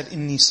 he said,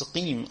 Inni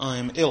saqim, I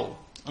am ill.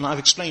 And I've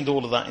explained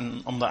all of that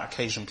on that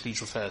occasion,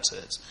 please refer to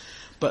it.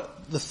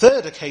 But the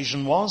third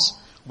occasion was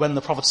when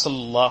the Prophet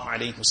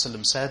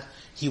ﷺ said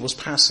he was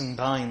passing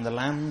by in the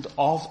land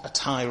of a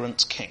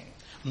tyrant king.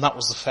 And that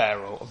was the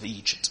Pharaoh of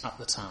Egypt at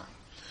the time.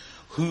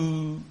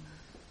 And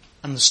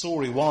the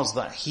story was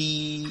that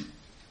he,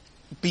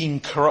 being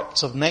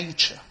corrupt of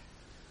nature,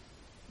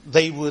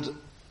 they would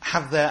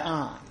have their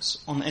eyes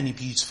on any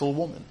beautiful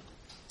woman.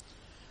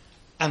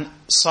 And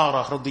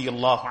Sarah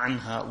radiyallahu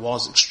anha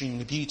was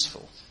extremely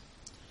beautiful.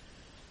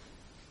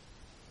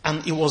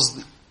 And it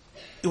was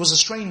a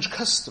strange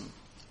custom.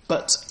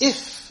 But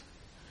if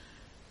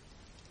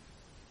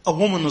a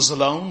woman was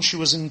alone, she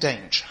was in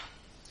danger.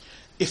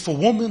 If a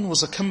woman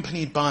was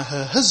accompanied by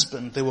her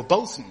husband, they were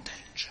both in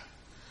danger.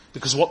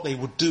 Because what they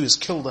would do is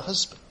kill the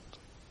husband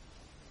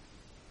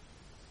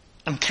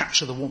and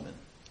capture the woman.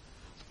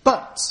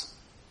 But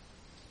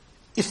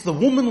if the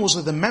woman was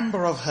with a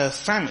member of her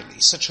family,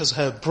 such as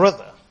her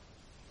brother,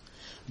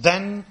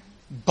 then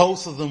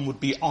both of them would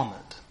be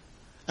honoured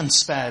and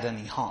spared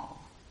any harm.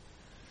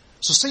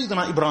 So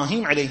Sayyidina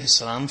Ibrahim alayhi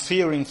salam,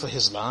 fearing for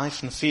his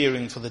life and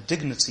fearing for the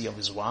dignity of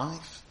his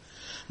wife,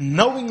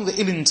 knowing the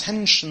ill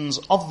intentions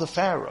of the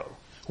Pharaoh,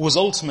 who was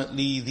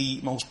ultimately the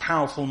most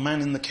powerful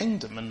man in the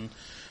kingdom,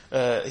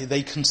 and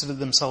they considered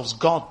themselves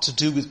God to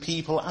do with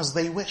people as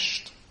they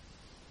wished,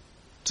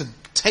 to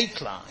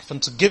take life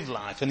and to give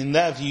life. And in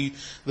their view,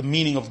 the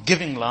meaning of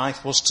giving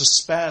life was to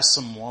spare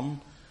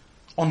someone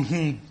on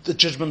whom the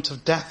judgment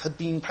of death had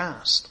been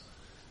passed,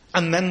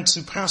 and then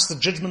to pass the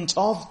judgment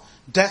of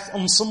death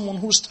on someone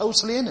who was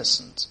totally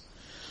innocent.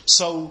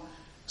 So,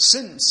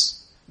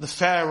 since the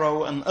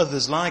Pharaoh and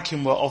others like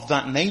him were of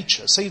that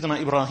nature,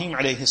 Sayyidina Ibrahim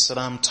alayhi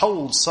salam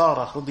told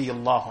Sarah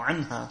radiyallahu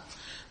anha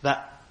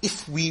that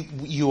if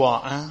you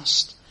are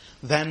asked,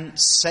 then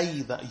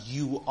say that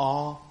you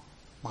are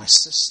my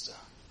sister.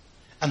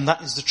 And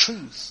that is the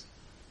truth.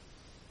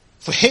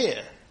 For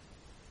here,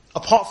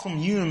 apart from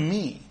you and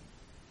me,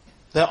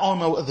 there are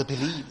no other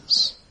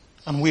believers.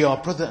 And we are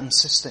brother and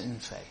sister in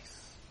faith.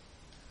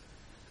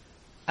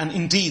 And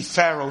indeed,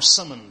 Pharaoh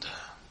summoned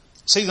her.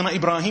 Sayyidina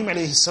Ibrahim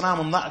alayhi salam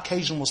on that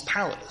occasion was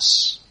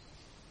powerless.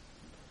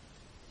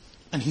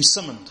 And he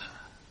summoned her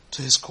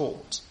to his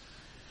court.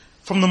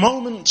 From the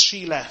moment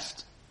she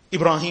left,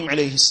 Ibrahim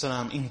alayhi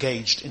salam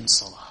engaged in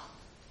salah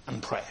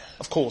and prayer.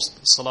 Of course,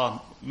 the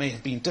salah may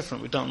have been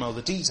different, we don't know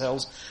the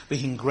details, but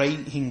he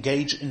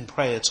engaged in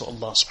prayer to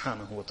Allah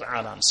subhanahu wa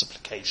ta'ala and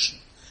supplication.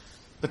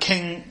 The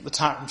king, the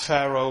tyrant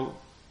Pharaoh,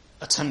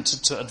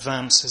 attempted to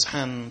advance his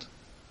hand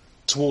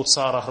towards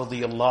Sarah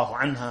radiyallahu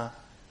anha.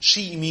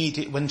 She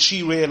immediately, when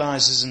she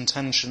realized his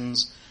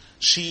intentions,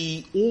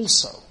 she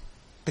also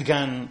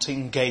began to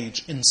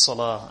engage in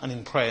salah and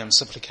in prayer and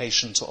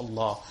supplication to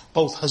Allah,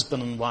 both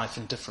husband and wife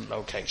in different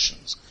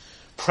locations,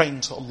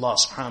 praying to Allah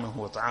subhanahu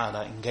wa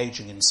ta'ala,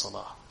 engaging in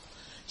salah.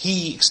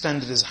 He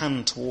extended his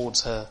hand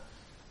towards her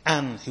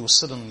and he was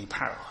suddenly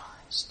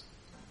paralyzed.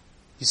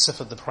 He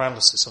suffered the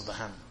paralysis of the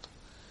hand.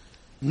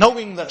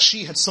 Knowing that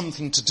she had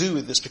something to do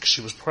with this because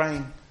she was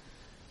praying,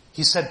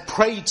 he said,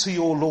 pray to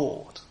your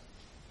Lord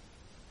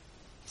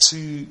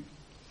to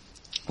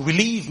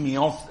relieve me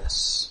of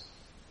this,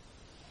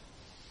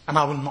 and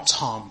I will not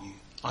harm you,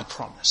 I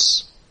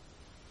promise.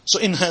 So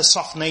in her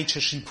soft nature,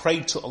 she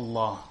prayed to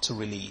Allah to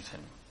relieve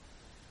him.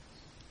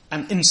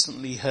 And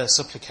instantly her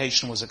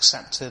supplication was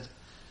accepted,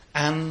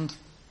 and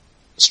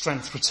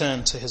strength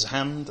returned to his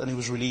hand, and he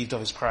was relieved of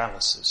his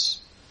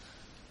paralysis.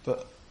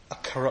 But a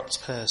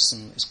corrupt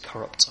person is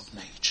corrupt of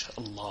nature.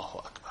 Allahu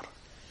Akbar.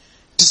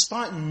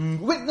 Despite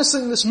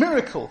witnessing this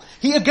miracle,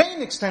 he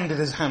again extended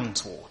his hand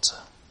towards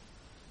her.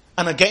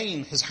 And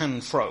again his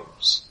hand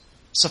froze,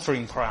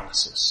 suffering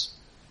paralysis.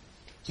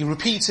 He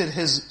repeated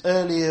his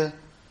earlier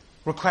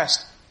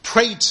request,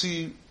 pray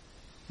to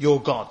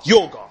your God.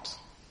 Your God.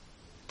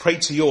 Pray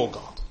to your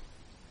God.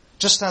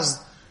 Just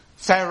as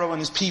Pharaoh and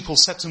his people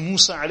said to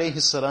Musa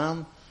alayhi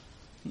salam,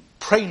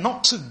 pray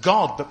not to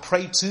God, but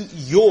pray to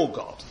your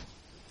God.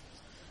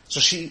 So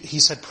he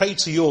said, pray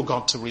to your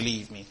God to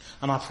relieve me,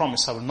 and I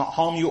promise I will not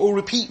harm you or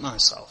repeat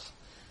myself.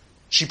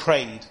 She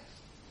prayed.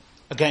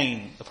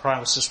 Again, the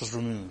paralysis was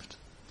removed.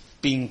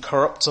 Being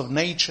corrupt of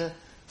nature,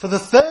 for the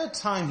third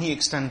time he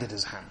extended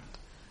his hand.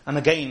 And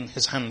again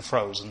his hand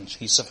froze and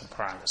he suffered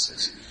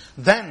paralysis.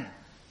 Then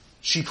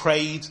she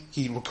prayed,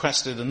 he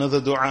requested another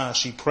dua,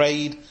 she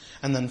prayed,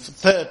 and then for the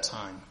third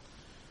time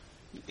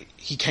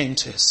he came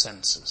to his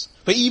senses.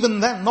 But even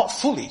then, not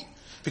fully.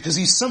 Because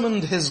he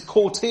summoned his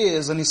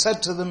courtiers and he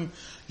said to them,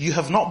 you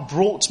have not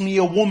brought me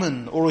a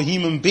woman or a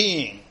human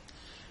being.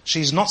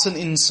 She's not an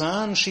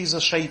insan, she's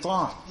a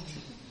shaitan.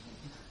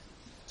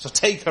 So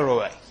take her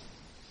away.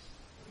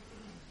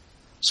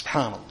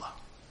 Subhanallah.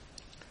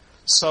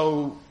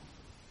 So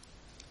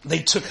they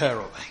took her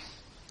away.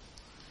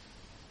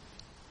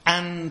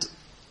 And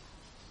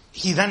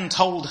he then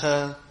told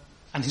her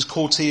and his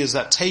courtiers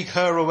that take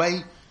her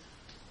away.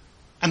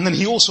 And then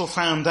he also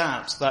found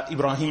out that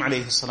Ibrahim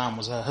alayhi salam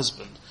was her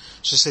husband.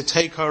 So he said,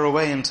 take her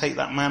away and take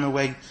that man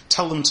away.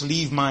 Tell them to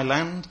leave my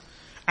land.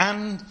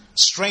 And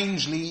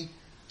strangely,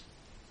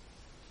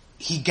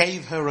 he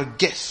gave her a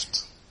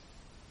gift.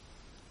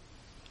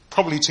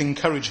 Probably to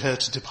encourage her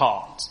to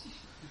depart.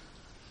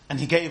 And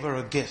he gave her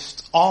a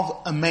gift of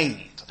a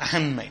maid, a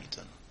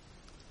handmaiden.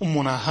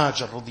 Ummuna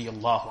Hajar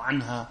radiyallahu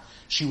anha.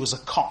 She was a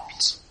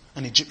Copt,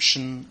 an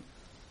Egyptian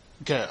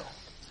girl.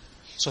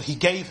 So he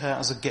gave her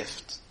as a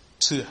gift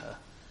to her.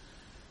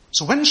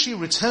 So when she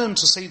returned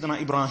to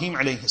Sayyidina Ibrahim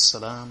alayhi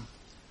salam,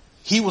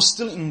 he was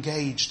still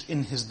engaged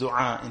in his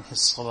dua, in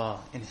his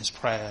salah, in his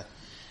prayer.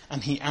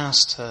 And he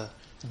asked her,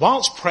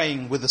 whilst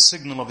praying with the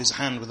signal of his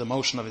hand, with the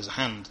motion of his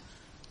hand,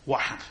 what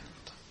happened?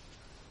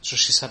 So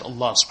she said,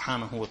 Allah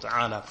subhanahu wa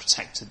ta'ala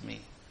protected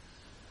me,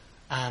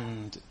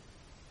 and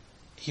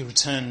He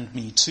returned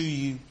me to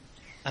you,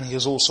 and He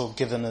has also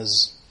given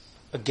us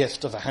a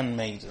gift of a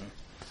handmaiden,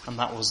 and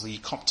that was the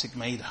Coptic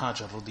maid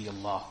Hajar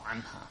radiyallahu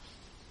anha,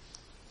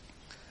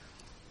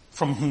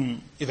 from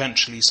whom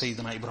eventually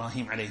Sayyidina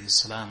Ibrahim alayhi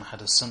salam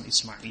had a son,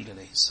 Ismail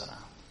alayhi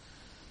salam.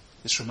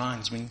 This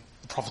reminds me,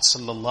 the Prophet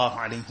sallallahu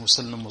alayhi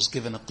wasallam was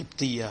given a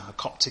Qibtiyya, a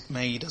Coptic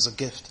maid, as a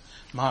gift,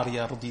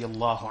 Maria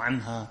radiyallahu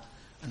anha,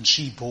 and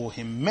she bore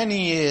him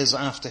many years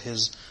after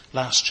his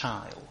last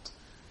child.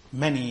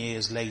 Many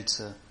years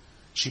later,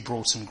 she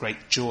brought him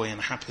great joy and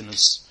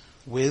happiness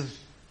with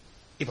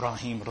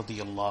Ibrahim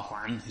radiyallahu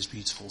anhu, his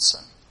beautiful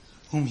son,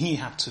 whom he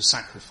had to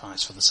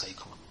sacrifice for the sake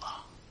of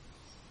Allah.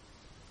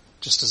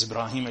 Just as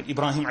Ibrahim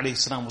alayhi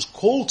salam was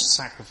called to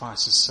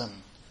sacrifice his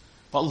son,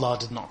 but Allah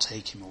did not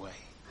take him away.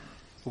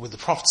 But with the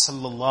Prophet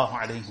sallallahu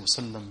alayhi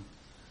wasallam,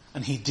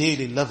 and he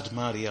dearly loved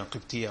Maria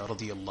Qibtiyya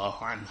radiyallahu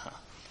anha,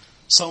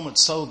 so much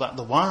so that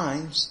the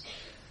wives,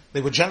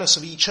 they were jealous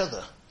of each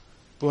other.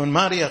 But when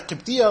Maria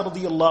Qibtiyya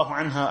radiyallahu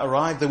anha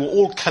arrived, they were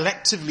all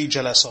collectively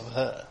jealous of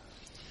her.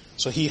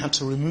 So he had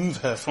to remove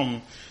her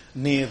from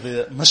near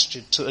the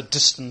masjid to a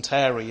distant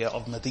area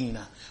of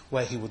Medina,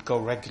 where he would go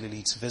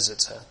regularly to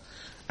visit her.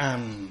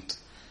 And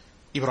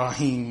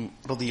Ibrahim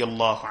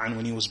radiyallahu anhu,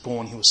 when he was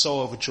born, he was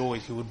so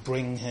overjoyed, he would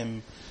bring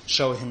him,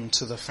 show him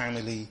to the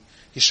family.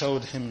 He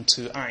showed him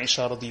to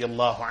Aisha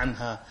radiyallahu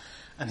anha,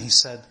 and he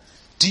said,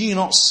 "Do you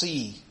not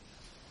see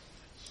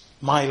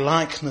my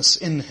likeness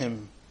in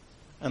him?"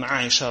 And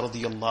Aisha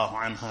radiyallahu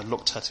anha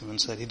looked at him and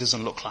said, "He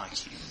doesn't look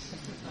like you."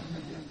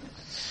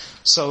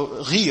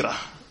 So ghira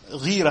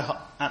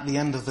at the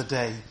end of the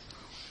day.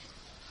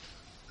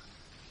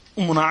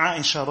 Ummuna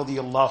Aisha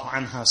radiyallahu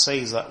anha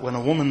says that when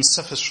a woman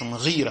suffers from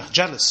ghira,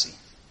 jealousy,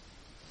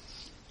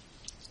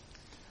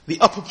 the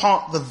upper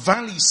part, the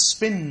valley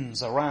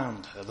spins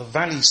around her. The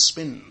valley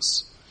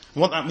spins.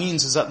 And what that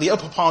means is that the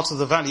upper part of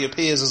the valley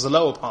appears as the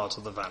lower part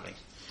of the valley,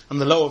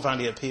 and the lower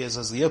valley appears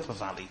as the upper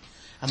valley.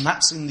 And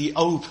that's in the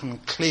open,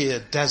 clear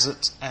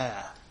desert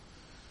air.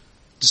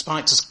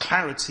 Despite its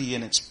clarity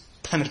and its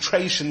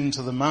penetration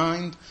into the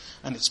mind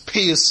and its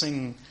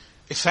piercing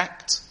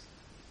effect,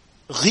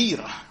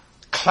 ghira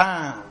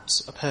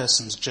clouds a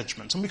person's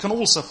judgment. And we can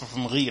all suffer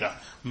from ghira,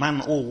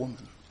 man or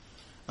woman.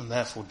 And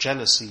therefore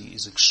jealousy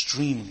is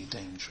extremely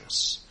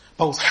dangerous.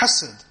 Both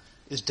hasad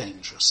is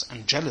dangerous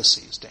and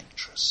jealousy is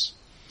dangerous.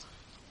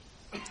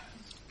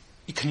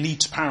 It can lead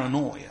to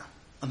paranoia,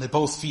 and they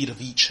both feed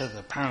off each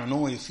other.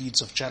 Paranoia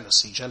feeds off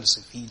jealousy,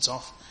 jealousy feeds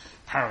off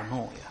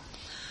paranoia.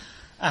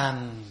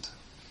 And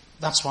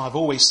that's why I've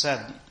always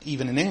said,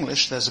 even in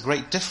English, there's a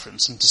great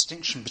difference and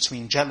distinction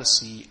between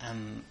jealousy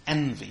and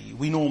envy.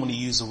 We normally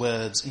use the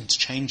words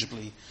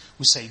interchangeably.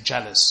 We say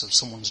jealous, if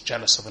someone's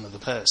jealous of another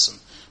person.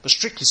 But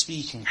strictly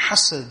speaking,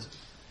 hasad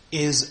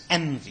is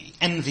envy.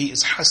 Envy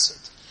is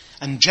hasad.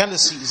 And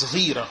jealousy is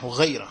ghira or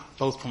ghayra,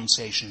 both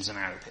pronunciations in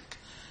Arabic.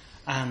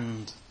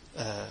 And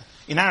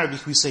in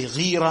Arabic we say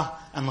ghira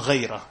and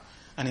ghayra.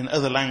 And in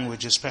other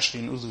languages,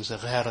 especially in Urdu, we say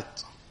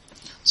gharat.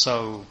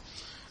 So,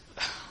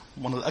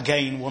 one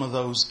of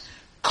those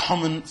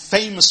common,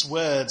 famous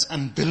words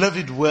and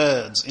beloved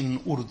words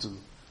in Urdu,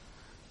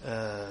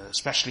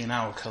 especially in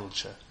our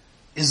culture,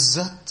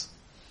 izzat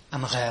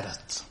and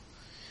gharat.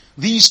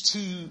 These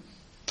two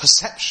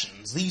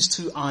perceptions, these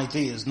two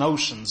ideas,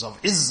 notions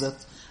of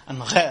izzat and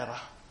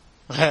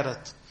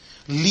gharat,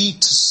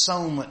 lead to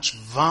so much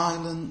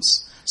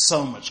violence,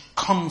 so much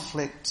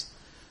conflict,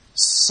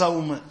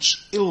 so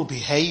much ill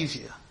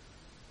behavior,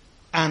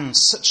 and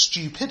such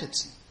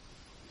stupidity.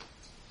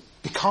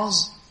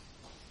 Because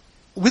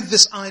with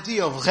this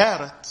idea of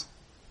gharat,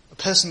 a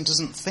person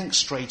doesn't think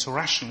straight or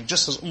rationally,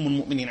 just as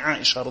al-Mu'mineen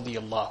Aisha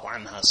radiyallahu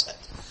anha said.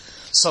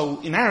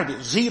 So in Arabic,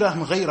 ghira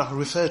and ghayra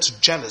refer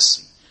to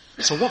jealousy.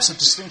 So what's the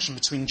distinction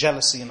between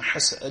jealousy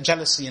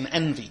and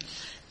envy?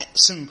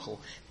 Simple.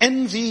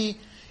 Envy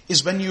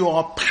is when you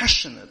are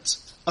passionate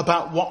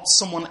about what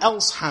someone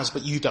else has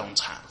but you don't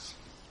have.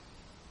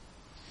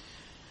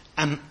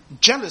 And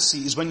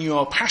jealousy is when you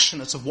are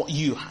passionate of what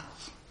you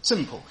have.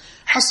 Simple.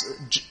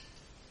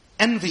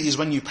 Envy is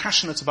when you're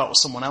passionate about what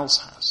someone else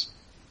has.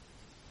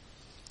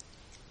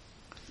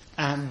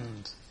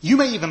 And you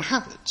may even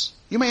have it.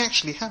 You may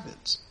actually have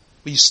it.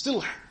 But you're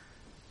still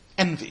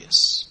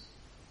envious.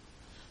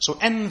 So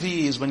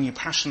envy is when you're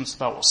passionate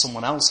about what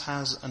someone else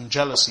has, and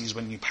jealousy is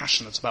when you're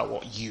passionate about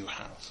what you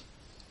have.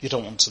 You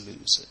don't want to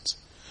lose it.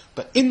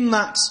 But in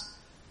that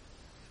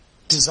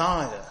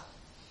desire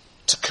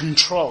to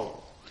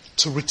control,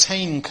 to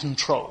retain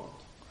control,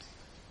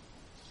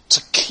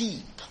 to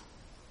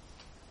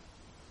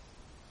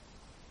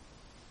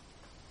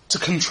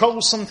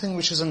control something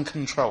which is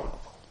uncontrollable,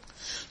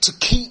 to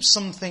keep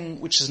something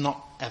which is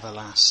not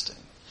everlasting,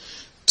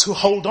 to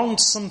hold on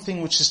to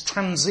something which is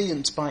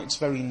transient by its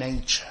very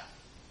nature,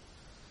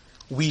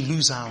 we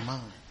lose our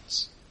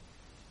minds.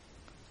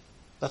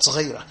 That's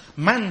ghayra.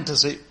 Man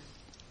does it,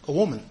 a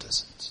woman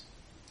does it.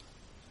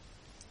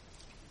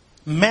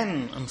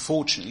 Men,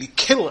 unfortunately,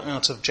 kill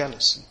out of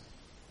jealousy.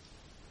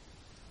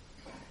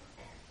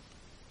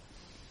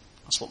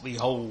 what the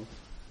whole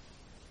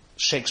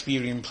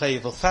Shakespearean play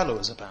of Othello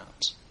is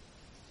about.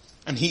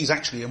 And he's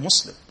actually a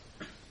Muslim.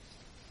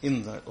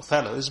 In the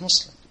Othello is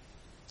Muslim.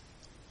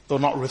 Though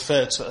not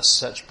referred to as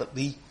such, but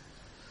the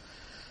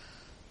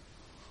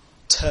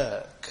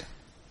Turk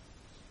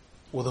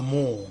or the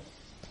Moor.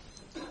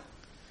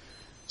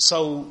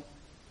 So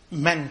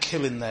men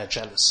kill in their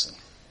jealousy.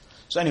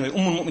 So anyway,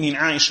 al-Mu'mineen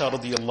Aisha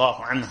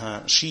radiyallahu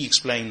anha, she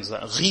explains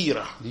that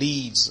ghira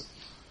leads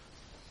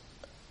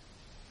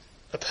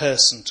a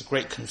person to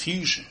great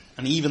confusion,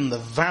 and even the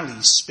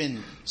valley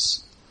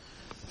spins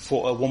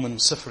for a woman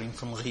suffering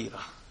from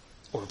ghira,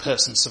 or a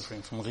person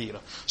suffering from ghira.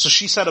 So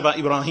she said about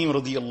Ibrahim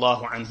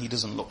radiyallahu anhu, he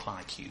doesn't look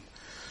like you.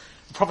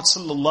 The Prophet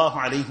sallallahu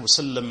alayhi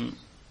wasallam,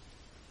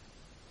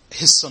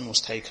 his son was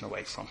taken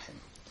away from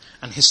him.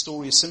 And his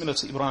story is similar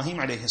to Ibrahim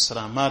alayhi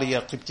salam.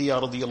 Maria Qibtiyya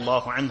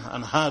radiyallahu anha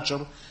and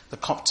Hajar, the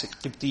Coptic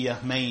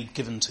Qibtiyya maid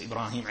given to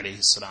Ibrahim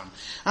alayhi salam.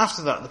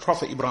 After that, the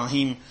Prophet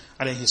Ibrahim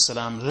alayhi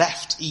salam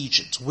left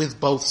Egypt with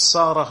both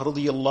Sarah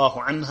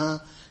radiyallahu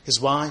anha, his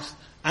wife,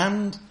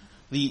 and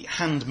the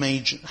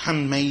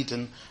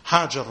handmaiden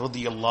Hajar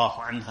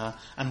radiyallahu anha,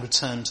 and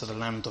returned to the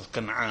land of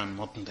Canaan,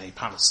 modern day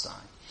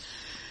Palestine.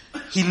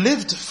 He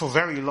lived for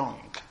very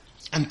long,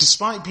 and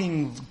despite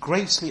being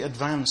greatly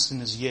advanced in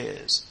his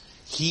years,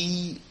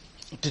 he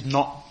did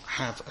not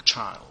have a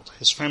child.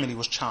 His family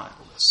was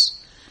childless.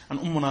 And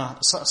Ummuna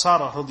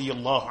Sarah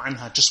radiyallahu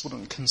anha just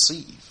wouldn't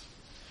conceive.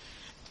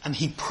 And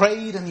he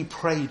prayed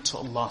to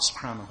Allah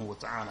subhanahu wa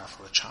ta'ala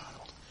for a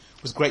child,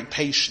 with great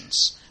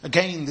patience.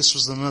 Again, this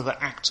was another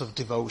act of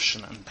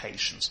devotion and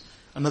patience.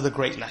 Another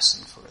great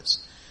lesson for us.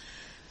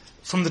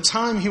 From the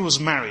time he was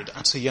married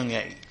at a young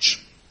age,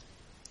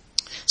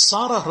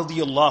 Sarah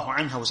radiyallahu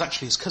anha was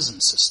actually his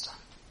cousin sister.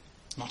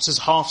 Not his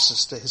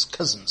half-sister, his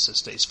cousin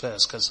sister, his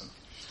first cousin.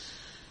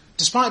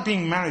 Despite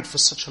being married for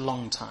such a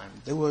long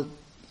time, they were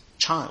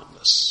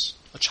childless,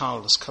 a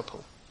childless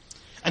couple.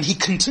 And he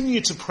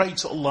continued to pray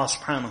to Allah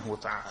subhanahu wa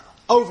ta'ala,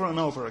 over and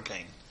over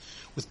again,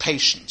 with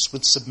patience,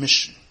 with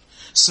submission,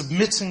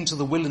 submitting to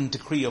the will and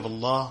decree of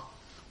Allah,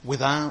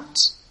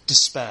 without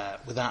despair,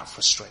 without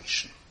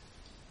frustration.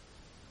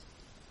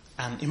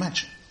 And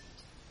imagine,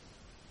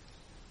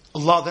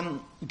 Allah then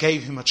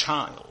gave him a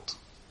child,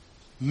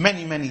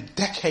 many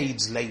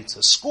decades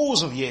later,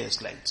 scores of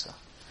years later.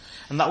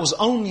 And that was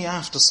only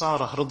after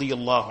Sarah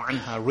radiyallahu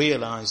anha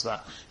realized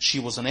that she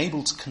was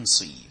unable to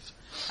conceive.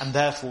 And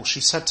therefore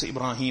she said to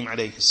Ibrahim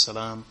alayhi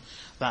salam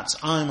that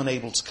I'm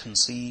unable to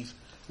conceive,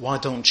 why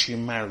don't you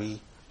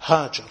marry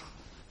Hajar,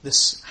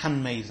 this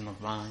handmaiden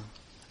of mine,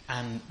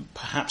 and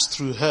perhaps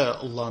through her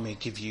Allah may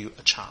give you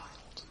a child.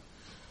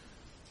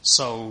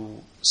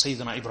 So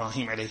Sayyidina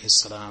Ibrahim alayhi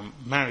salam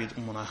married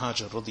Ummuna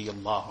Hajar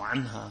radiyallahu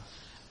anha,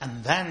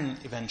 and then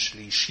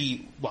eventually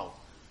she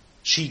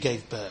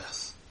gave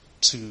birth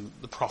to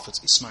the Prophet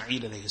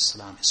Ismail alayhi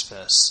salam, his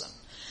first son.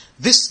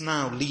 This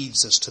now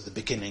leads us to the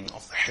beginning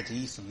of the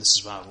hadith, and this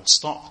is where we'll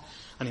stop.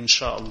 And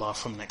inshallah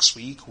from next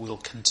week we'll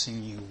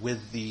continue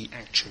with the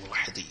actual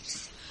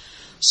hadith.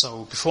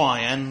 So before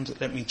I end,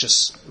 let me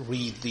just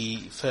read the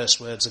first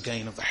words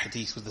again of the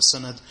hadith with the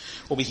sanad.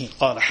 وبه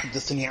قال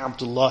حدثني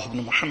عبد الله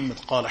بن محمد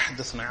قال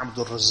حدثنا عبد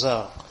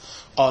الرزاق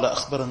قال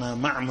أخبرنا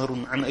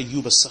معمر عن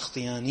أيوب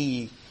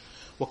السختياني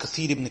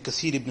وكثير بن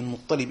بن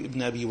المطلب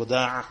ابن أبي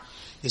وداعة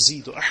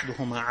يزيد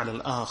أحدهما على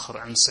الآخر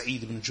عن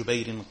سعيد بن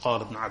جبير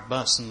قال ابن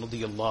عباس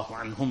رضي الله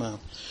عنهما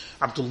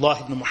عبد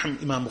الله بن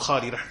محمد إمام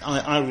بخاري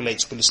I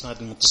relate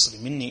بالإسناد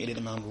المتصل مني إلى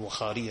الإمام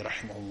البخاري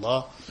رحمه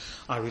الله.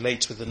 I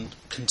relate with a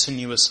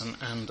continuous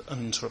and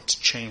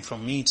uninterrupted chain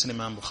from me to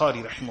Imam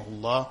Bukhari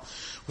rahimahullah,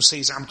 who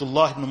says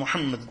Abdullah ibn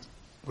Muhammad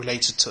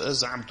related to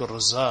us, Abdul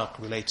Razak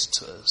related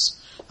to us,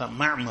 that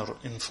Ma'mar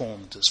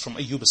informed us from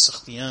Ayyub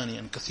al-Sakhtiyani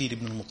and Kathir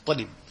ibn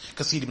Muttalib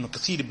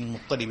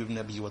ibn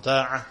Abi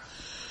Wada'ah,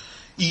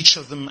 each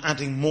of them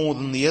adding more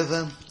than the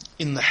other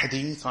in the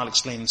hadith. I'll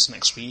explain this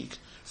next week.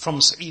 From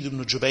Sa'id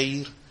ibn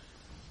Jubair,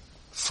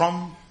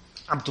 from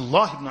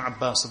Abdullah ibn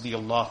Abbas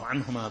radiyallahu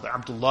anhuma, that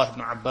Abdullah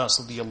ibn Abbas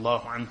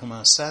radiyallahu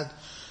anhuma said,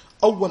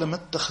 أول ما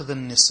اتخذ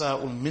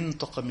النساء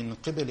المنطقة من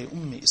قبل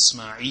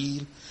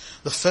إسماعيل,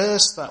 the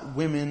first that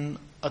women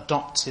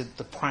adopted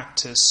the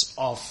practice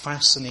of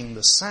fastening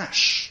the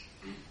sash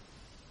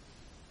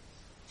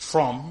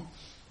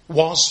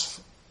was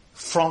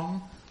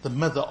from the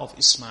mother of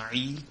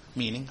Ismail,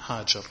 meaning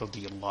Hajar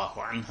radiyallahu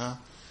anha.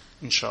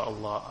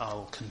 Inshallah,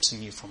 I'll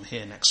continue from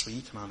here next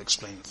week and I'll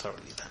explain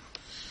thoroughly then.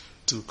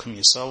 Do come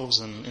yourselves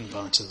and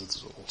invite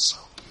others also.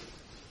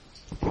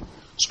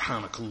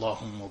 سبحانك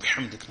اللهم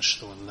وبحمدك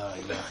نشهد أن لا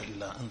إله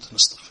إلا أنت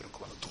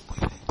نستغفرك ونتوب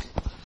إليك.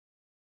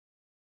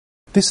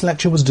 This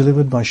lecture was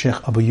delivered by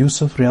Sheikh Abu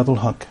Yusuf Riyadul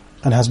Haq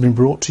and has been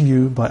brought to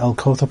you by Al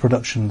Kawthar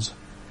Productions.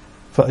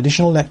 For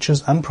additional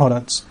lectures and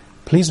products,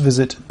 please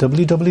visit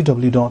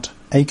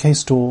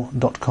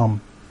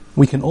www.akstore.com.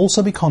 We can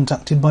also be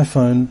contacted by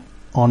phone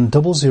on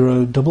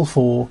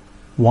 0044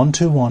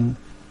 121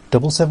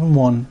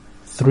 771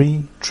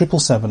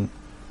 3777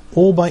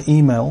 or by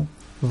email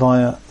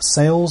via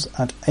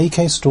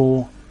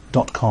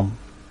sales@akstore.com.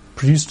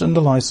 produced under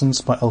license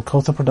by Al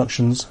Kawthar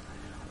Productions.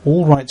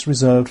 All rights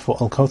reserved for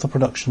Al Kawthar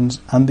Productions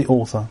and the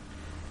author.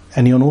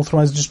 Any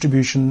unauthorized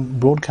distribution,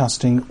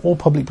 broadcasting or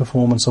public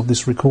performance of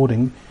this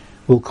recording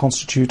will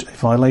constitute a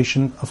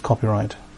violation of copyright.